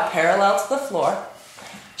chest are now parallel to the floor.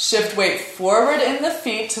 Shift weight forward in the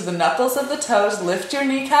feet to the knuckles of the toes. Lift your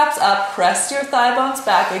kneecaps up. Press your thigh bones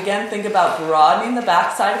back. Again, think about broadening the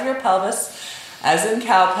backside of your pelvis, as in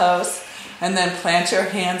cow pose. And then plant your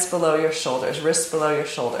hands below your shoulders, wrists below your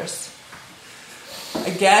shoulders.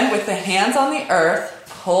 Again, with the hands on the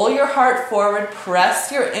earth, pull your heart forward.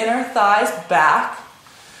 Press your inner thighs back.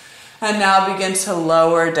 And now begin to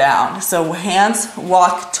lower down. So hands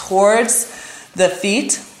walk towards the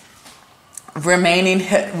feet,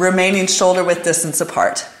 remaining shoulder width distance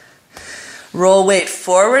apart. Roll weight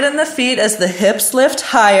forward in the feet as the hips lift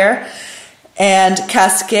higher, and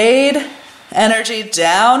cascade energy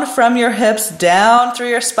down from your hips, down through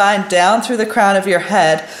your spine, down through the crown of your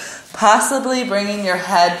head, possibly bringing your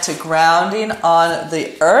head to grounding on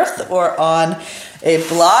the earth or on a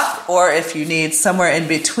block, or if you need somewhere in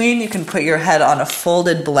between, you can put your head on a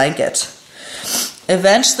folded blanket.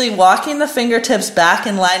 Eventually walking the fingertips back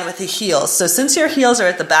in line with the heels. So since your heels are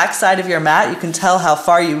at the back side of your mat, you can tell how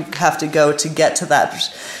far you have to go to get to that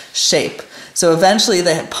shape. So eventually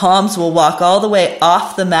the palms will walk all the way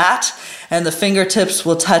off the mat, and the fingertips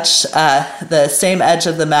will touch the same edge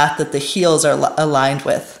of the mat that the heels are aligned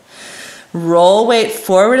with. Roll weight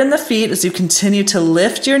forward in the feet as you continue to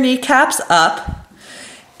lift your kneecaps up.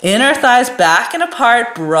 Inner thighs back and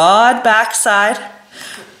apart, broad backside.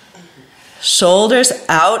 Shoulders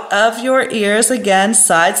out of your ears again,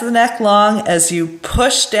 sides of the neck long as you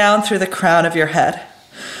push down through the crown of your head.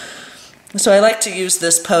 So I like to use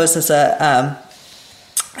this pose as a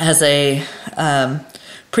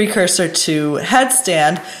precursor to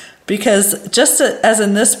headstand, because just as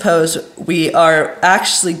in this pose, we are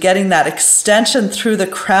actually getting that extension through the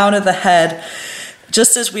crown of the head.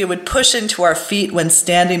 Just as we would push into our feet when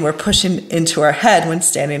standing, we're pushing into our head when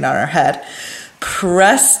standing on our head.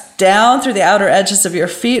 Press down through the outer edges of your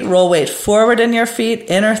feet. Roll weight forward in your feet.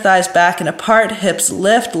 Inner thighs back and apart. Hips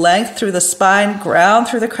lift. Length through the spine. Ground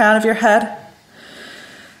through the crown of your head.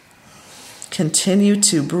 Continue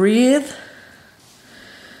to breathe.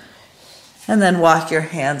 And then walk your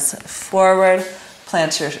hands forward.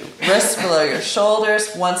 Plant your wrists below your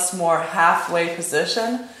shoulders. Once more, halfway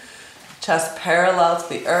position. Chest parallel to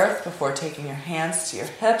the earth before taking your hands to your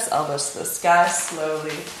hips, elbows to the sky.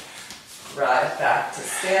 Slowly ride back to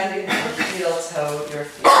standing. Heel toe your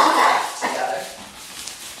feet back together.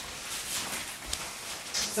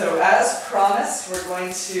 So as promised, we're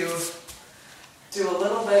going to do a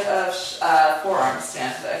little bit of forearm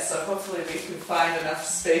stand today. So hopefully we can find enough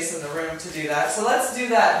space in the room to do that. So let's do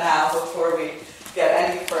that now before we get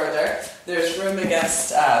any further. There's room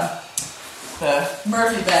against the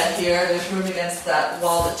Murphy bed here. There's room against that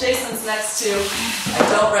wall that Jason's next to. I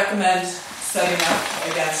don't recommend setting up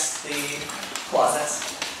against the closet.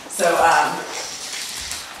 So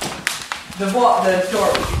the door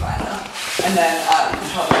would be fine though. And then you can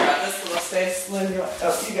probably grab this little space. Lynn, you got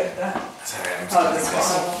that? Sorry, I'm This one.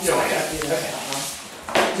 You don't want to get it. Okay.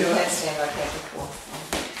 Do a headstand. Okay, cool.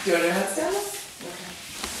 Do you want to do a headstand?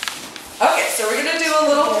 Okay, so we're going to do a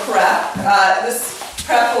little prep. This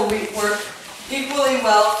prep will work equally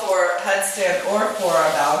well for headstand or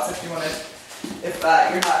forearm balance if you're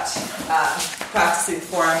not practicing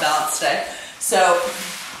forearm balance today. So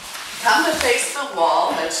come to face the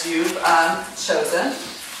wall that you've chosen,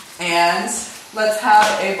 and let's have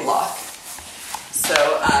a block. So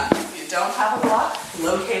if you don't have a block,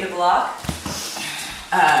 locate a block.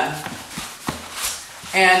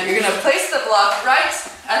 And you're going to place the block right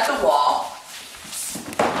at the wall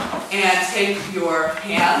and take your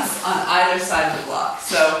hands on either side of the block.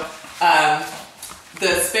 So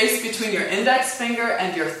the space between your index finger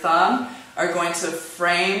and your thumb are going to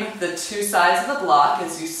frame the two sides of the block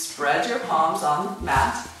as you spread your palms on the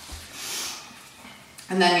mat.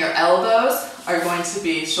 And then your elbows are going to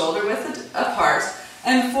be shoulder width apart.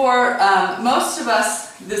 And for most of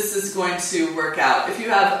us, this is going to work out. If you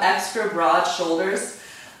have extra broad shoulders,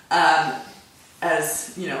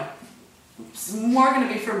 as you know, it's more going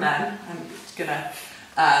to be for men. I'm going to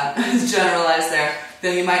generalize there.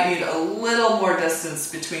 Then you might need a little more distance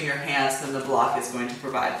between your hands than the block is going to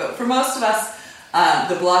provide. But for most of us,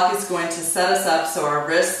 the block is going to set us up so our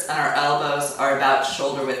wrists and our elbows are about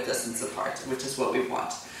shoulder width distance apart, which is what we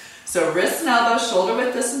want. So wrists and elbows shoulder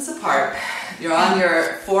width distance apart. You're on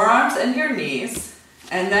your forearms and your knees,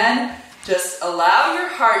 and then just allow your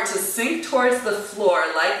heart to sink towards the floor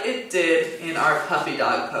like it did in our puppy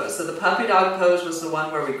dog pose. So the puppy dog pose was the one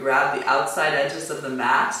where we grab the outside edges of the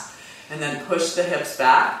mat and then push the hips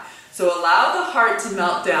back. So allow the heart to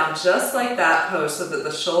melt down just like that pose so that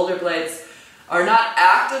the shoulder blades are not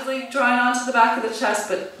actively drawing onto the back of the chest,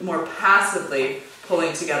 but more passively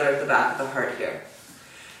pulling together at the back of the heart here.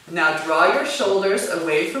 Now draw your shoulders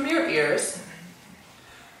away from your ears.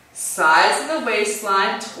 Sides of the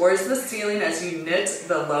waistline towards the ceiling as you knit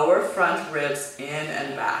the lower front ribs in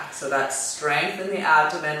and back. So that's strength in the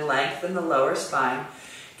abdomen, length in the lower spine.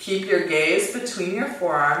 Keep your gaze between your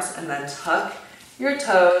forearms and then tuck your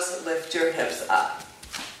toes, lift your hips up.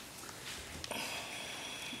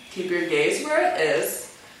 Keep your gaze where it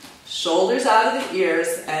is, shoulders out of the ears,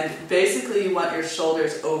 and basically you want your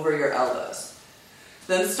shoulders over your elbows.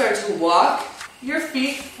 Then start to walk your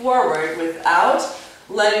feet forward without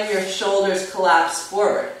letting your shoulders collapse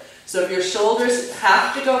forward. So if your shoulders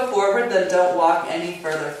have to go forward, then don't walk any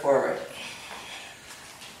further forward.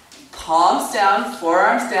 Palms down,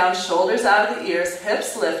 forearms down, shoulders out of the ears,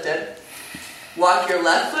 hips lifted. Walk your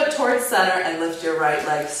left foot towards center and lift your right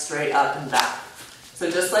leg straight up and back. So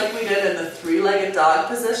just like we did in the three-legged dog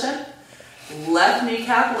position, left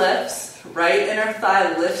kneecap lifts, right inner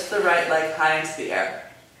thigh lifts the right leg high into the air.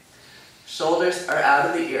 Shoulders are out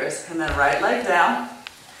of the ears. And then right leg down,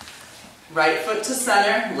 right foot to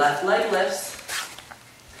center, left leg lifts.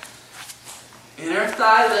 Inner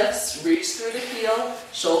thigh lifts, reach through the heel,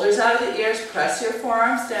 shoulders out of the ears, press your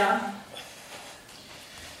forearms down.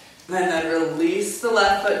 And then release the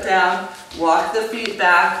left foot down, walk the feet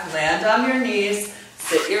back, land on your knees,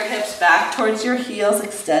 sit your hips back towards your heels,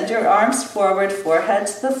 extend your arms forward, forehead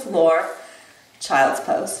to the floor, child's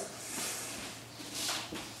pose.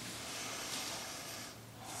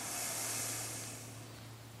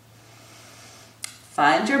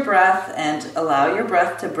 Find your breath and allow your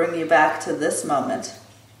breath to bring you back to this moment.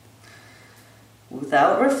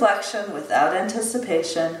 Without reflection, without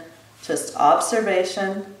anticipation, just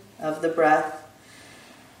observation of the breath,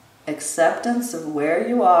 acceptance of where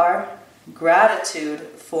you are, gratitude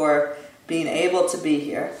for being able to be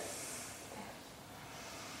here.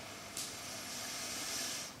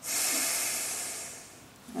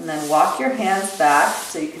 And then walk your hands back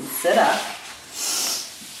so you can sit up.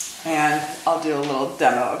 And I'll do a little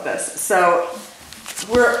demo of this. So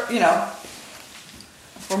we're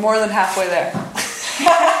more than halfway there.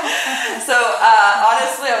 So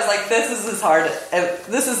honestly, I was like, this is as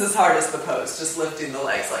hard as the pose, just lifting the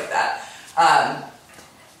legs like that.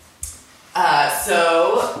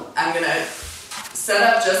 So I'm gonna set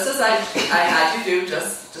up just as I had you do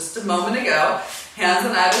just a moment ago. Hands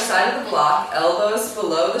on either side of the block, elbows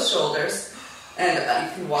below the shoulders, and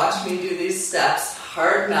you can watch me do these steps.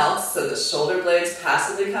 Heart melts, so the shoulder blades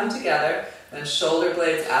passively come together, then shoulder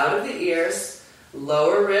blades out of the ears,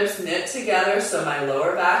 lower ribs knit together so my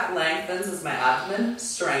lower back lengthens as my abdomen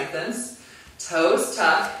strengthens, toes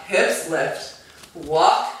tuck, hips lift,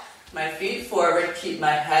 walk my feet forward, keep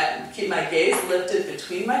my gaze lifted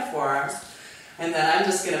between my forearms, and then I'm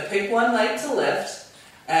just going to pick one leg to lift,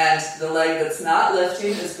 and the leg that's not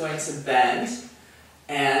lifting is going to bend.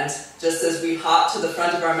 And just as we hop to the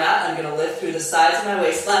front of our mat, I'm going to lift through the sides of my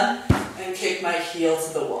waistline and kick my heel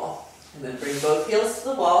to the wall. And then bring both heels to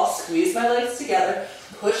the wall, squeeze my legs together,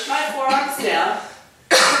 push my forearms down,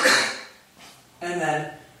 and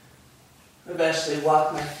then eventually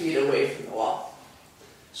walk my feet away from the wall.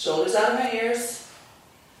 Shoulders out of my ears,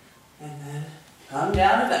 and then come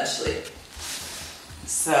down eventually.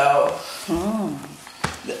 So,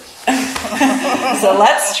 so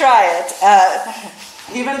let's try it.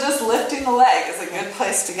 Even just lifting the leg is a good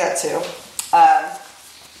place to get to.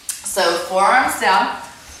 So forearms down,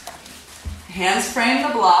 hands frame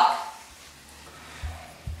the block.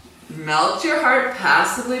 Melt your heart,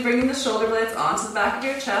 passively bringing the shoulder blades onto the back of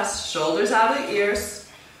your chest, shoulders out of the ears.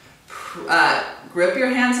 Grip your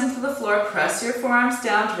hands into the floor, press your forearms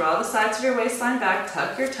down, draw the sides of your waistline back,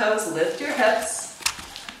 tuck your toes, lift your hips.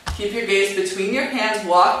 Keep your gaze between your hands,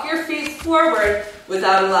 walk your feet forward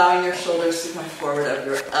without allowing your shoulders to come forward of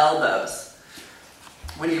your elbows.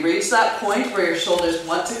 When you reach that point where your shoulders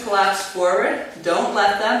want to collapse forward, don't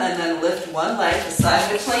let them, and then lift one leg,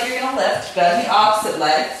 decide which leg you're going to lift, bend the opposite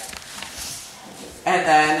leg, and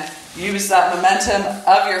then use that momentum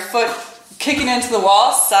of your foot kicking into the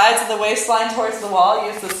wall, sides of the waistline towards the wall,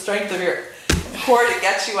 use the strength of your core to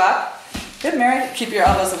get you up. Good, Mary. Keep your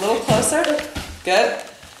elbows a little closer. Good.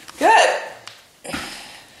 Good.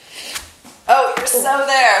 Oh, you're so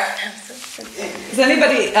there. Does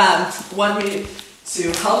anybody want me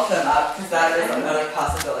to help them up? Because that is another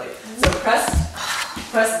possibility. So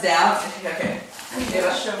press down. Okay. I'm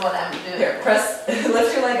not sure what I'm doing. Here,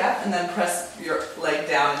 lift your leg up and then press your leg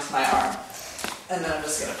down into my arm. And then I'm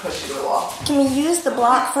just going to push you to the wall. Can we use the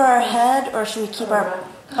block for our head, or should we keep our...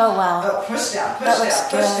 Oh, wow. Oh, push down, push that down, looks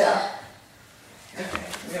push good. down. Okay,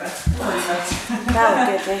 That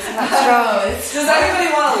was good, Jason. That's strong. Does anybody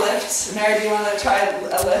want to lift? Mary, do you want to try a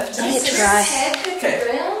lift? Let me try. Head hit Okay. the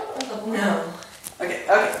ground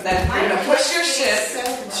you're going to push your shin,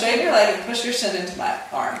 straighten your leg and push your shin into my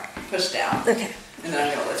arm. Push down. Okay. And then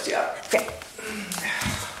I'm going to lift you up. Okay.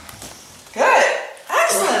 Good.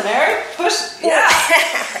 Excellent, Mary. Push. Yeah.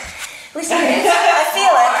 Listen, I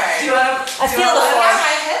feel it. Do you want to? I feel the Yeah, force.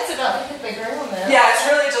 my head's about to hit the ground now. Yeah, it's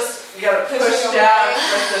really just, you got to push down,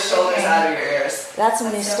 lift the shoulders out of your ears. That's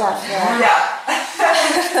some new stuff. Yeah. Yeah.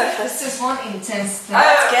 This is one intense thing.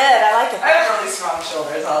 That's good. I like it. I have really strong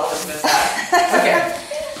shoulders, I'll admit that. Okay.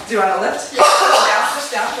 Do you want to lift? Yeah. Push down,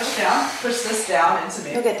 push down, push down. Push this down into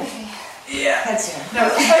me. Okay. Yeah. Head's here.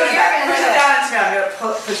 No, keep doing that. Push it down into me. I'm going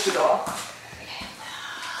to push the goal.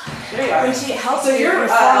 There you are. When she helps So you, your your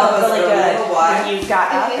form elbows looked really are a good. little wide. When you got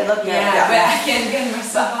up, it looked good. Yeah, but I can't get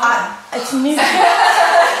myself up. It's new.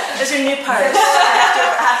 Those are new parts.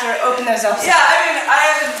 I have to open those up. Yeah, I mean, I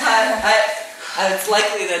haven't had. It's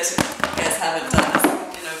likely that you guys haven't done this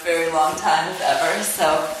in a very long time, if ever.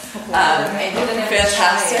 So,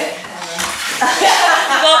 fantastic.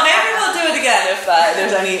 Well, maybe we'll do it again if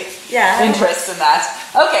there's any interest in that.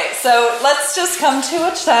 Okay, so let's just come to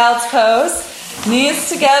a child's pose. Knees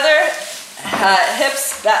together,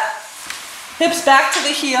 hips back to the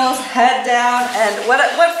heels, head down, and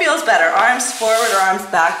what feels better? Arms forward or arms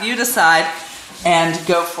back? You decide, and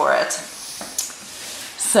go for it.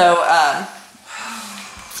 So,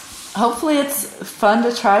 hopefully it's fun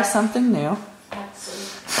to try something new.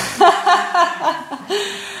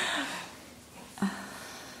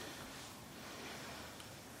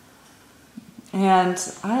 And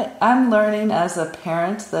I'm learning as a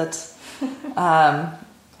parent that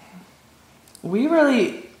we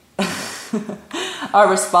really are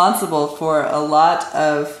responsible for a lot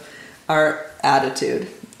of our attitude.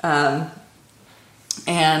 And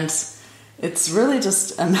it's really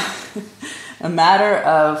just a matter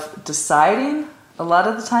of deciding, a lot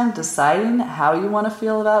of the time, deciding how you want to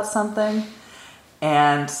feel about something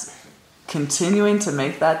and continuing to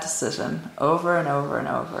make that decision over and over and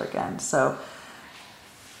over again. So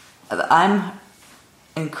I'm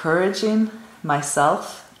encouraging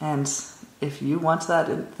myself, and if you want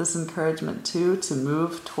this encouragement too, to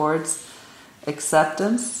move towards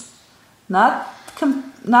acceptance, not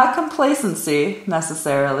complacency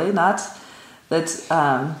necessarily, not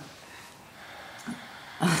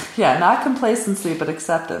complacency, but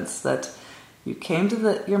acceptance that you came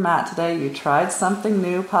to your mat today, you tried something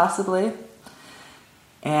new possibly,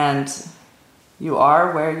 and you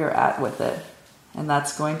are where you're at with it, and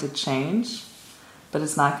that's going to change, but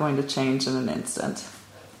it's not going to change in an instant.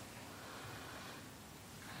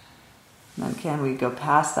 And then can we go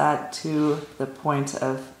past that to the point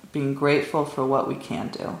of being grateful for what we can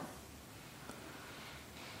do?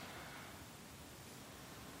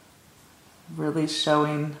 Really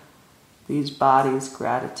showing these bodies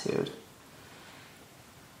gratitude.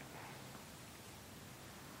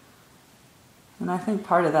 And I think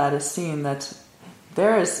part of that is seeing that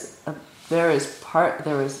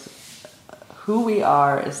who we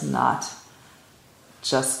are is not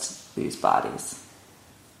just these bodies.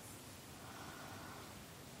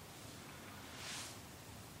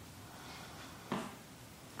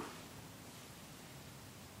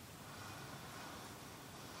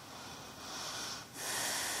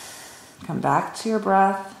 Come back to your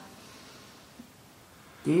breath.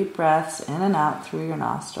 Deep breaths in and out through your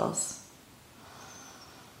nostrils.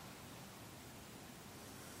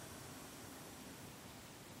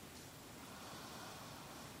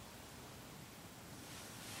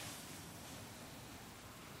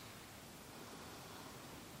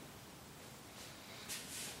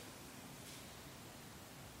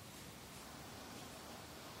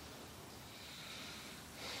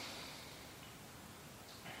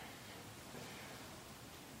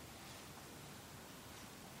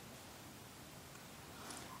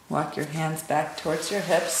 Walk your hands back towards your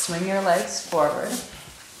hips. Swing your legs forward.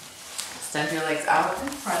 Extend your legs out in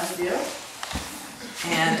front of you.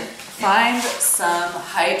 And find some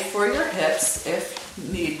height for your hips if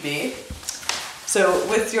need be. So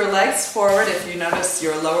with your legs forward, if you notice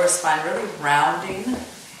your lower spine really rounding,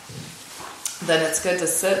 then it's good to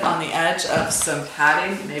sit on the edge of some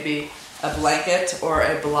padding, maybe a blanket or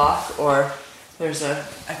a block, or there's an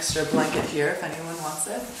extra blanket here if anyone wants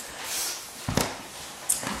it.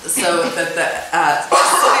 So that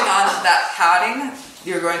sitting on that padding,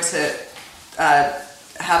 you're going to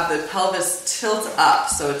have the pelvis tilt up,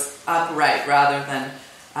 so it's upright rather than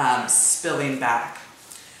spilling back.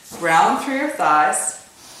 Ground through your thighs,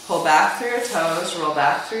 pull back through your toes, roll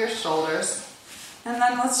back through your shoulders, and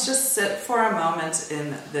then let's just sit for a moment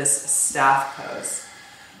in this staff pose.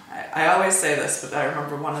 I always say this, but I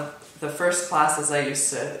remember one of the first classes I used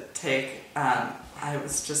to take I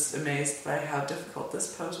was just amazed by how difficult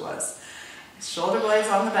this pose was. Shoulder blades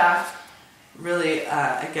on the back. Really,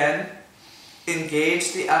 again,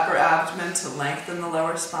 engage the upper abdomen to lengthen the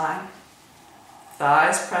lower spine.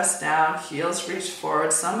 Thighs press down, heels reach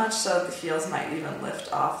forward, so much so the heels might even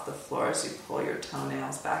lift off the floor as you pull your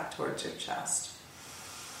toenails back towards your chest.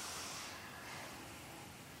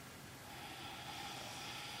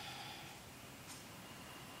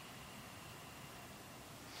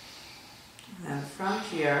 And from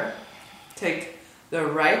here, take the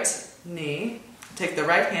right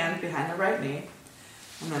hand behind the right knee,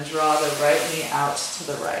 and then draw the right knee out to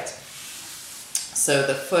the right. So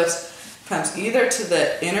the foot comes either to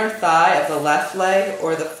the inner thigh of the left leg,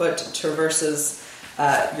 or the foot traverses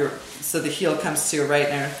so the heel comes to your right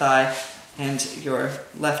inner thigh, and your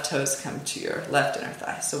left toes come to your left inner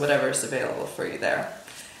thigh. So whatever is available for you there.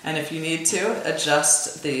 And if you need to,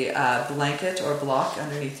 adjust the blanket or block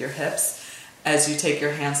underneath your hips as you take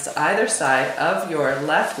your hands to either side of your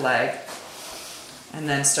left leg, and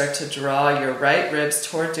then start to draw your right ribs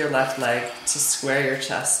towards your left leg to square your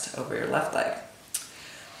chest over your left leg.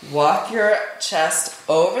 Walk your chest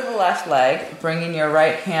over the left leg, bringing your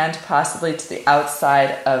right hand possibly to the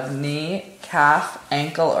outside of knee, calf,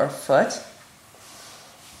 ankle, or foot.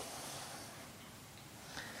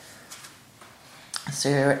 So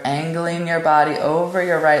you're angling your body over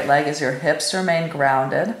your right leg as your hips remain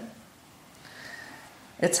grounded.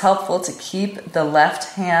 It's helpful to keep the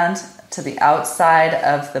left hand to the outside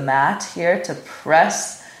of the mat here to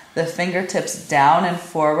press the fingertips down and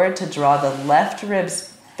forward to draw the left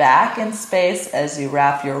ribs back in space as you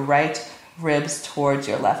wrap your right ribs towards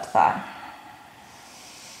your left thigh.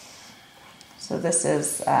 So this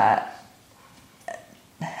is head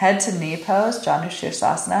to knee pose, Janu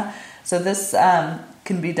Shirsasana. So this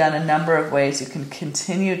can be done a number of ways. You can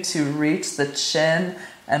continue to reach the chin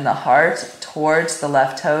and the heart towards the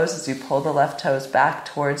left toes as you pull the left toes back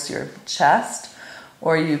towards your chest.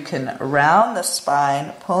 Or you can round the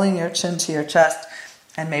spine, pulling your chin to your chest,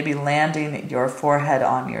 and maybe landing your forehead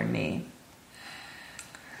on your knee.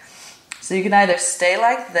 So you can either stay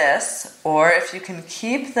like this, or if you can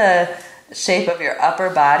keep the shape of your upper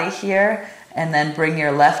body here, and then bring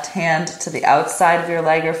your left hand to the outside of your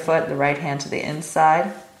leg or foot, the right hand to the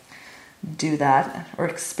inside. Do that, or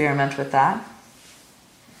experiment with that.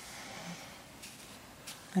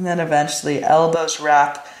 And then eventually elbows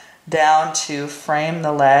wrap down to frame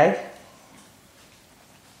the leg.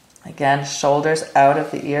 Again, shoulders out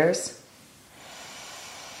of the ears.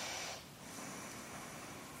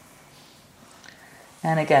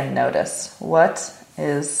 And again, notice what's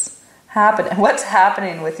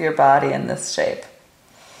happening with your body in this shape.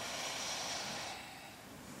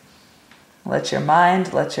 Let your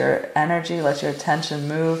mind, let your energy, let your attention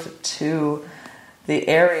move to the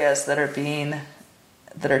areas that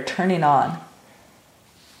are turning on.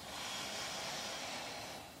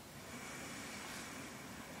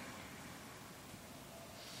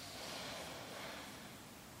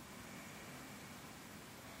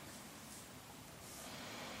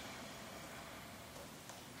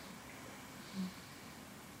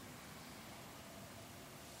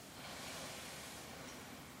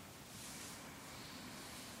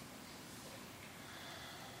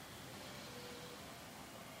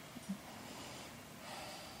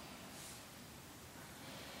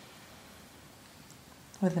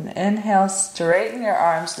 With an inhale, straighten your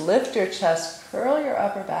arms, lift your chest, curl your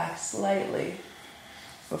upper back slightly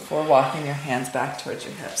before walking your hands back towards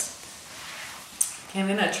your hips. Okay, I'm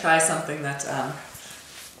going to try something that I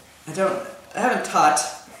haven't taught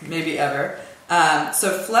maybe ever.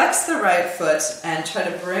 So flex the right foot and try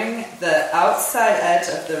to bring the outside edge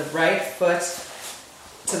of the right foot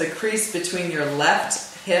to the crease between your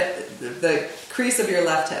left hip, the crease of your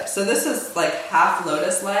left hip. So this is like half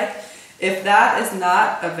lotus leg. If that is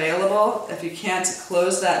not available, if you can't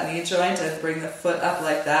close that knee joint and bring the foot up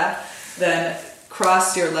like that, then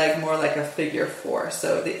cross your leg more like a figure four.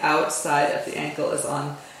 So the outside of the ankle is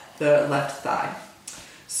on the left thigh.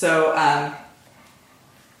 So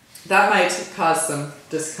that might cause some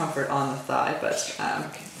discomfort on the thigh, but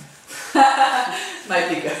might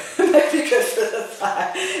be good. Might be good for the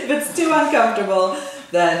thigh. If it's too uncomfortable,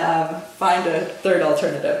 then find a third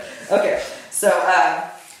alternative. Okay, so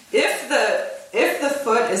if the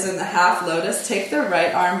foot is in the half lotus, take the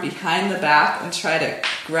right arm behind the back and try to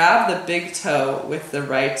grab the big toe with the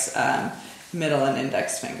right middle and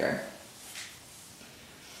index finger.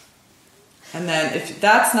 And then if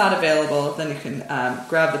that's not available, then you can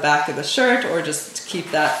grab the back of the shirt or just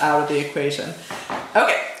keep that out of the equation.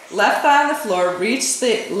 Okay, left thigh on the floor, reach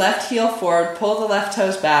the left heel forward, pull the left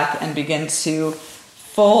toes back, and begin to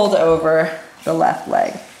fold over the left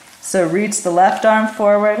leg. So reach the left arm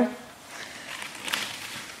forward,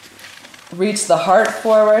 reach the heart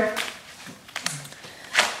forward,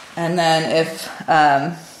 and then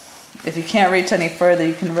if you can't reach any further,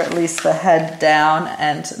 you can release the head down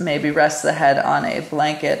and maybe rest the head on a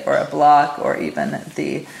blanket or a block or even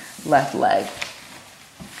the left leg.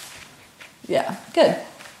 Yeah, good.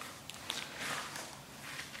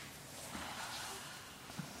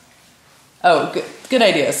 Oh, good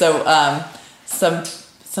idea. So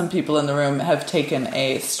some people in the room have taken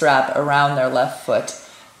a strap around their left foot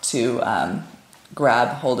to grab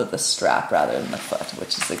hold of the strap rather than the foot,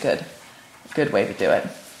 which is a good way to do it.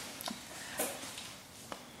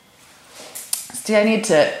 See, I need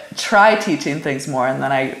to try teaching things more, and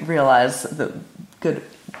then I realize the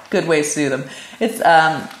good ways to do them. It's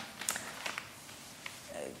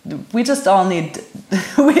we just all need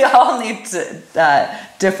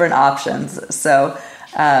different options. So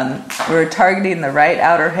we're targeting the right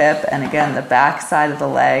outer hip, and again the back side of the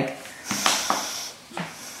leg.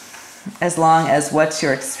 As long as what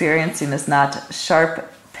you're experiencing is not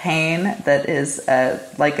sharp pain that is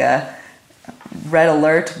like a red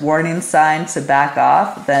alert warning sign to back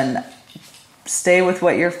off, then stay with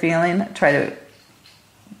what you're feeling. Try to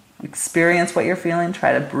experience what you're feeling.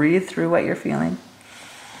 Try to breathe through what you're feeling.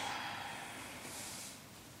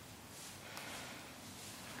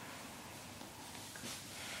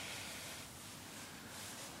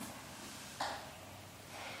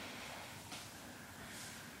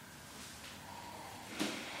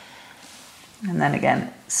 And then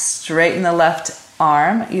again, straighten the left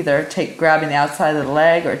arm, either grabbing the outside of the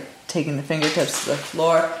leg or taking the fingertips to the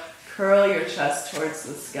floor. Curl your chest towards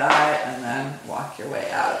the sky and then walk your way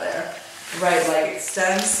out of there. Right leg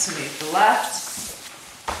extends to meet the left.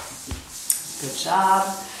 Good job.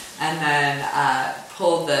 And then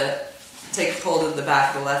take hold of the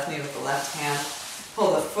back of the left knee with the left hand.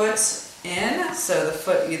 Pull the foot in, so the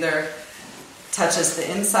foot either touches the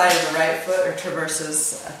inside of the right foot or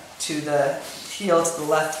traverses to the heel to the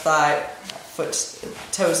left thigh,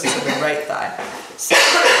 toes to the right thigh. So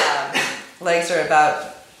legs are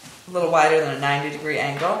about a little wider than a 90-degree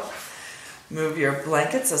angle. Move your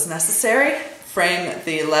blankets as necessary. Frame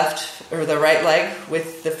the left or the right leg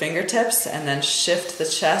with the fingertips and then shift the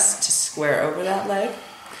chest to square over that leg.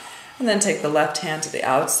 And then take the left hand to the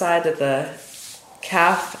outside of the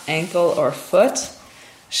calf, ankle, or foot.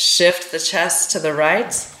 Shift the chest to the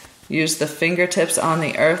right. Use the fingertips on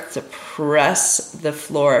the earth to press the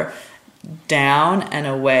floor down and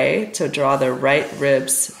away to draw the right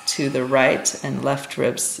ribs to the right and left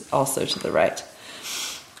ribs also to the right.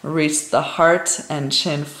 Reach the heart and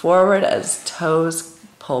chin forward as toes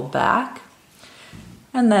pull back.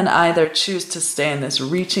 And then either choose to stay in this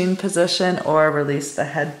reaching position or release the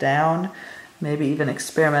head down. Maybe even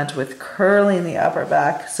experiment with curling the upper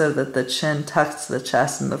back so that the chin tucks to the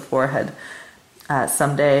chest and the forehead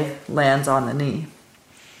someday lands on the knee.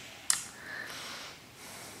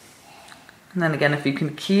 And then again, if you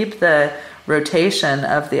can keep the rotation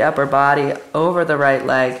of the upper body over the right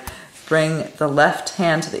leg, bring the left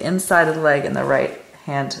hand to the inside of the leg and the right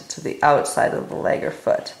hand to the outside of the leg or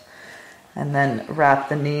foot. And then wrap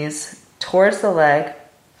the knees towards the leg,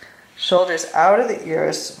 shoulders out of the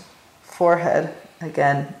ears, forehead,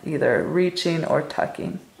 again, either reaching or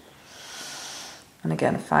tucking. And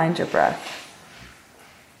again, find your breath.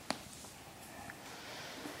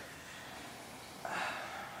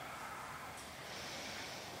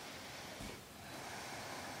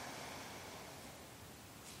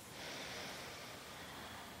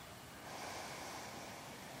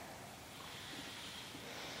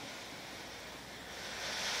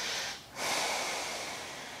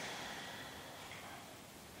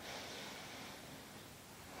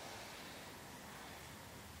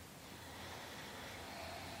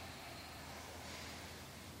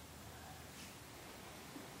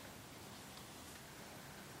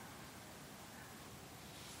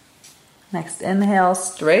 Next inhale,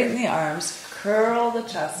 straighten the arms, curl the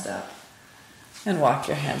chest up, and walk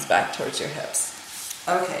your hands back towards your hips.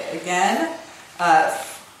 Okay, again,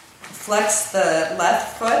 flex the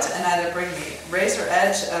left foot and either bring the razor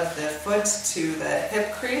edge of the foot to the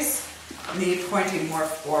hip crease, knee pointing more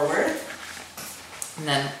forward, and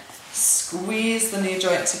then squeeze the knee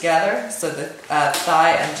joint together so the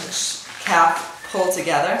thigh and calf pull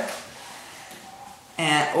together,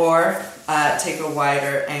 or take a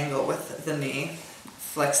wider angle with the knee,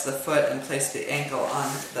 flex the foot and place the ankle on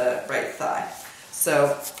the right thigh.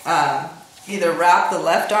 So either wrap the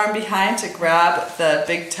left arm behind to grab the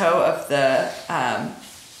big toe of the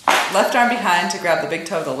left arm behind to grab the big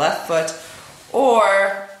toe of the left foot,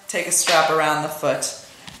 or take a strap around the foot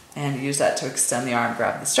And use that to extend the arm,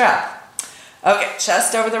 grab the strap. Okay,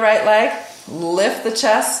 chest over the right leg. Lift the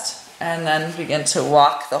chest and then begin to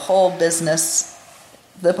walk the whole business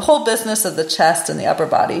of the chest and the upper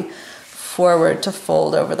body forward to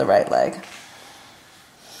fold over the right leg.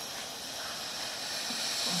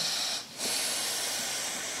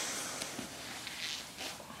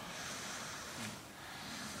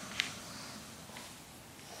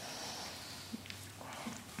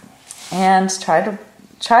 And try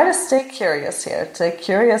to stay curious here. Stay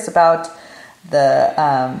curious about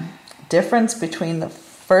the difference between the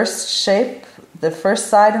first shape, the first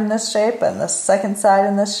side in this shape, and the second side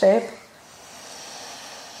in this shape.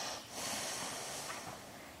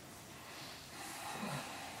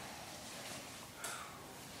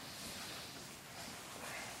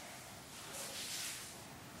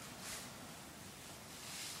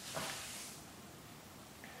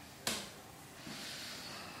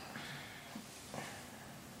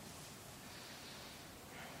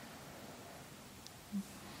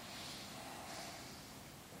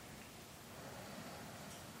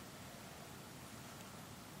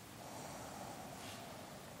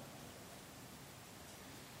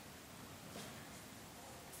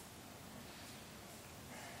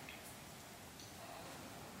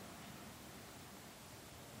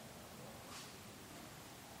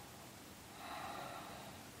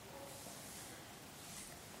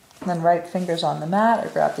 And then right fingers on the mat or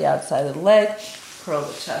grab the outside of the leg, curl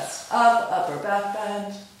the chest up, upper back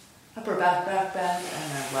bend, and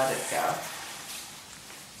then let it go.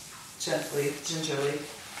 Gently, gingerly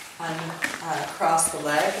cross the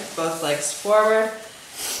leg, both legs forward.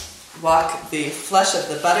 Walk the flesh of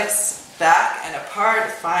the buttocks back and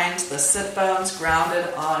apart. Find the sit bones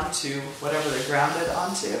grounded onto whatever they're grounded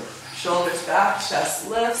onto. Shoulders back, chest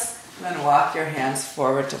lifts. And then walk your hands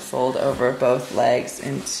forward to fold over both legs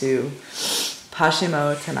into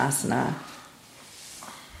Paschimottanasana.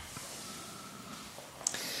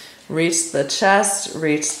 Reach the chest,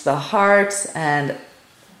 reach the heart, and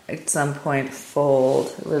at some point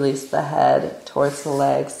fold. Release the head towards the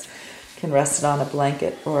legs. You can rest it on a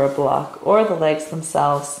blanket or a block or the legs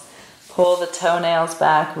themselves. Pull the toenails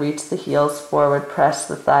back, reach the heels forward, press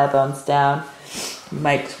the thigh bones down. You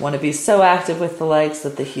might want to be so active with the legs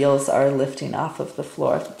that the heels are lifting off of the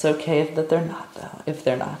floor. It's okay that they're not, though, if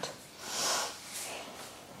they're not.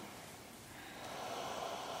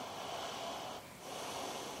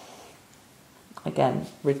 Again,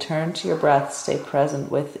 return to your breath. Stay present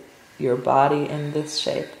with your body in this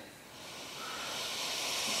shape.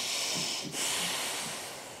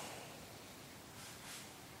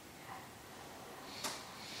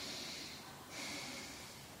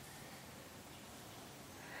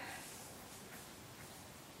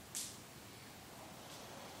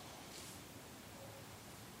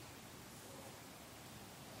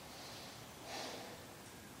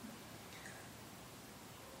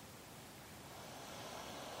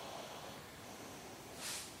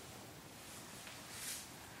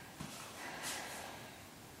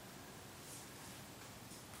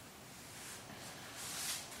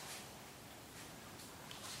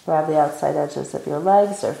 Grab the outside edges of your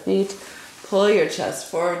legs or feet. Pull your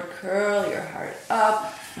chest forward, curl your heart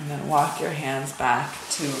up, and then walk your hands back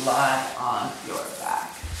to lie on your back.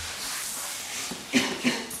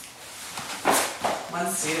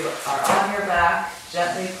 Once you are on your back,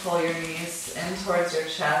 gently pull your knees in towards your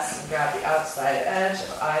chest and grab the outside edge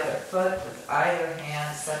of either foot with either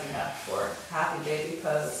hand, setting up for happy baby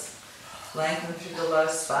pose. Lengthen through the low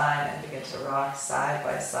spine and begin to rock side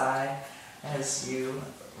by side as you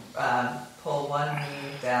pull one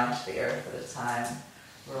knee down to the earth at a time,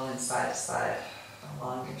 rolling side to side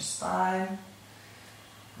along your spine.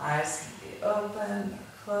 Eyes can be open or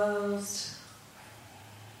closed.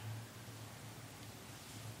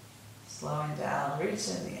 Slowing down,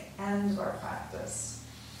 reaching the end of our practice.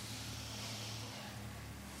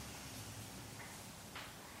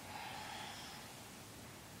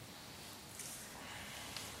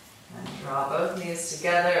 And draw both knees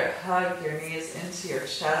together, hug your knees into your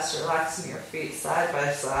chest, relaxing your feet side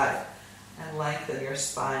by side, and lengthen your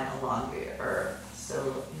spine along the earth.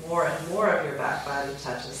 So more and more of your back body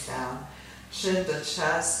touches down. Chin to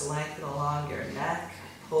chest, lengthen along your neck,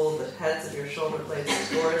 pull the heads of your shoulder blades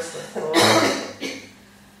towards the floor,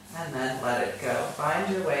 and then let it go. Find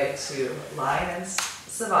your way to Lion's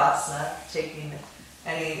Savasana, taking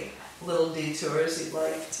any little detours you'd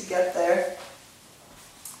like to get there.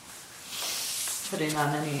 Putting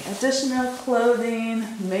on any additional clothing,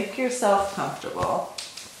 make yourself comfortable.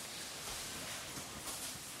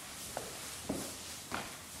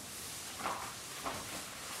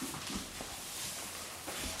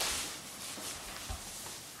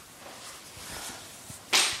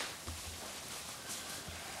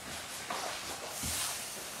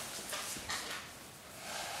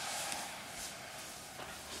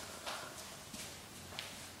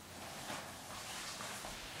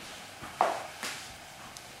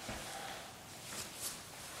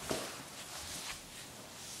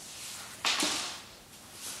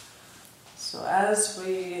 So as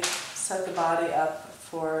we set the body up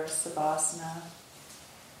for Savasana,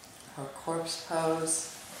 or corpse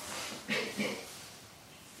pose,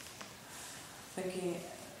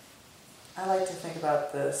 I like to think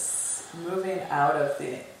about this moving out of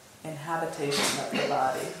the inhabitation of the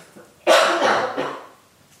body.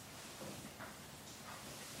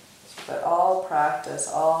 But all practice,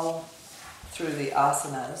 all through the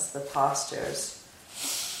asanas, the postures,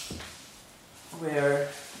 we're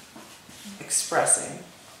expressing.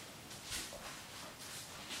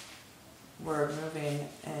 We're moving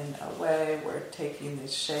in a way, we're taking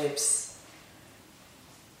these shapes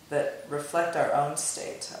that reflect our own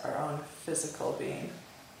state, our own physical being.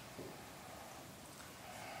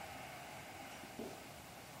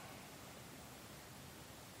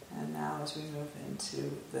 And now as we move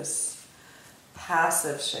into this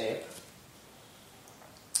passive shape,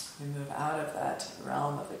 we move out of that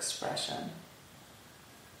realm of expression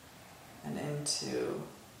and into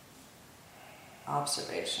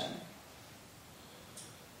observation.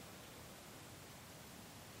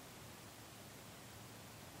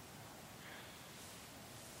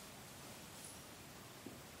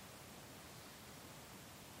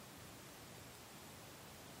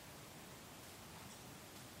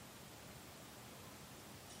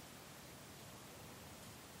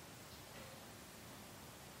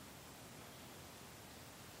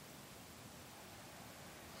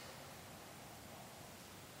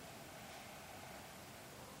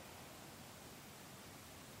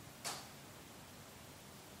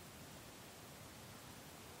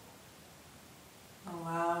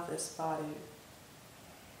 Allow this body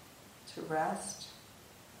to rest.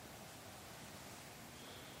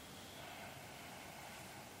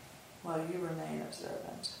 While you remain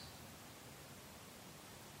observant.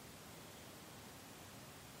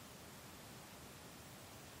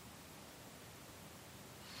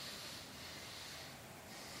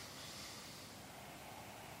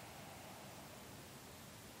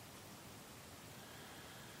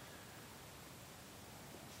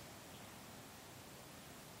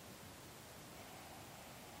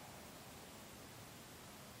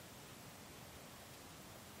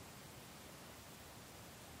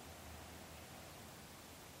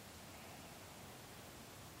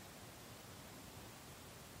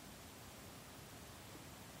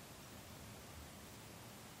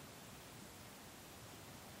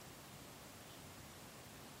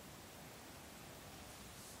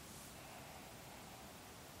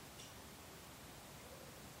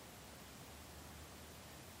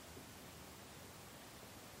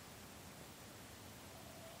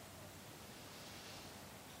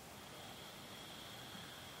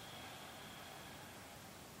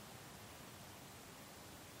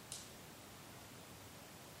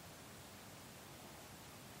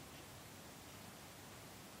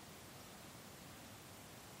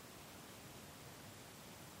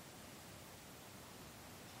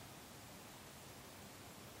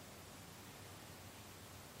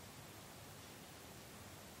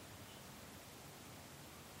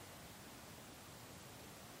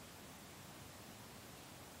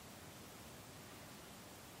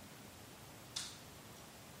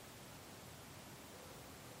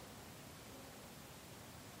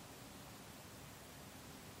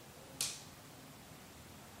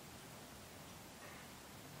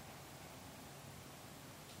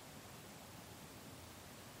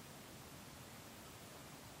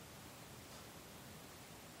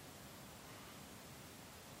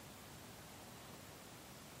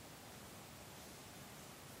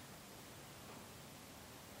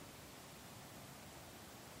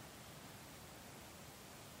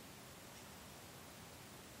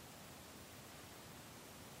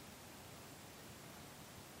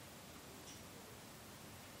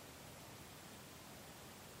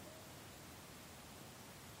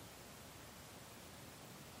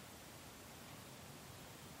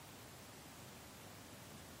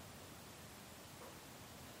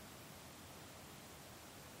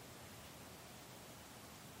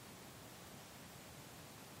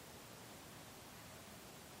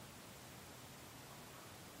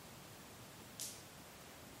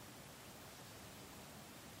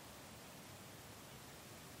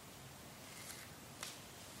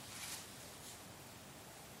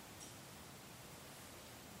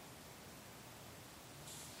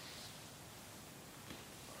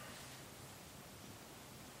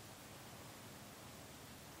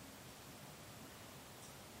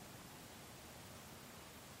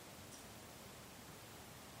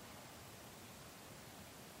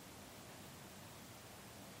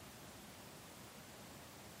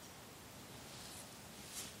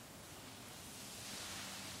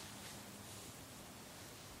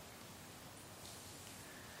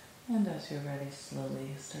 And as you're ready,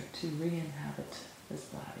 slowly start to re-inhabit this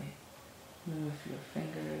body. Move your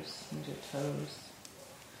fingers and your toes.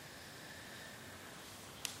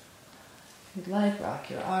 If you'd like, rock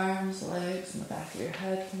your arms, legs, and the back of your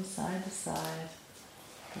head from side to side.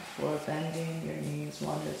 Before bending your knees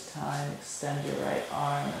one at a time, extend your right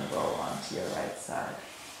arm and roll onto your right side.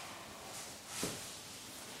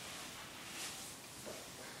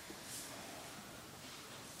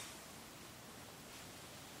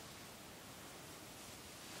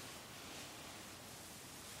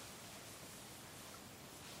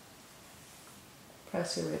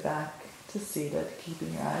 Press your way back to seated,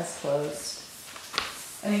 keeping your eyes closed.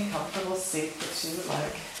 Any comfortable seat that you would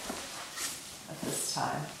like at this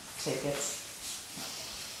time, take it.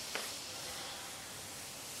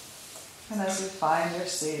 And as you find your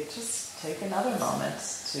seat, just take another moment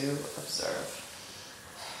to observe.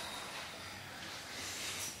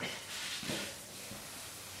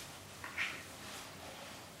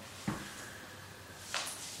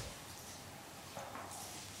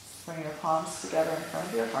 Bring your palms together in front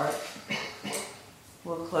of your heart.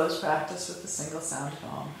 We'll close practice with the single sound of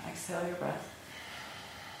Om. Exhale your breath.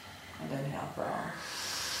 And inhale for Om.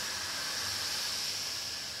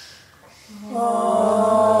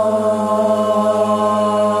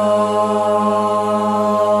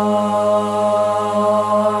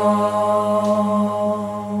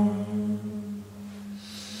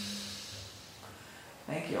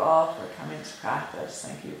 Thank you all for coming to practice.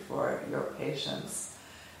 Thank you for your patience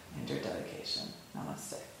and your dedication.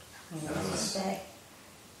 Namaste. Namaste.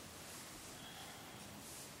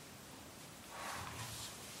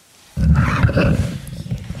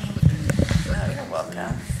 You're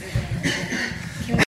welcome.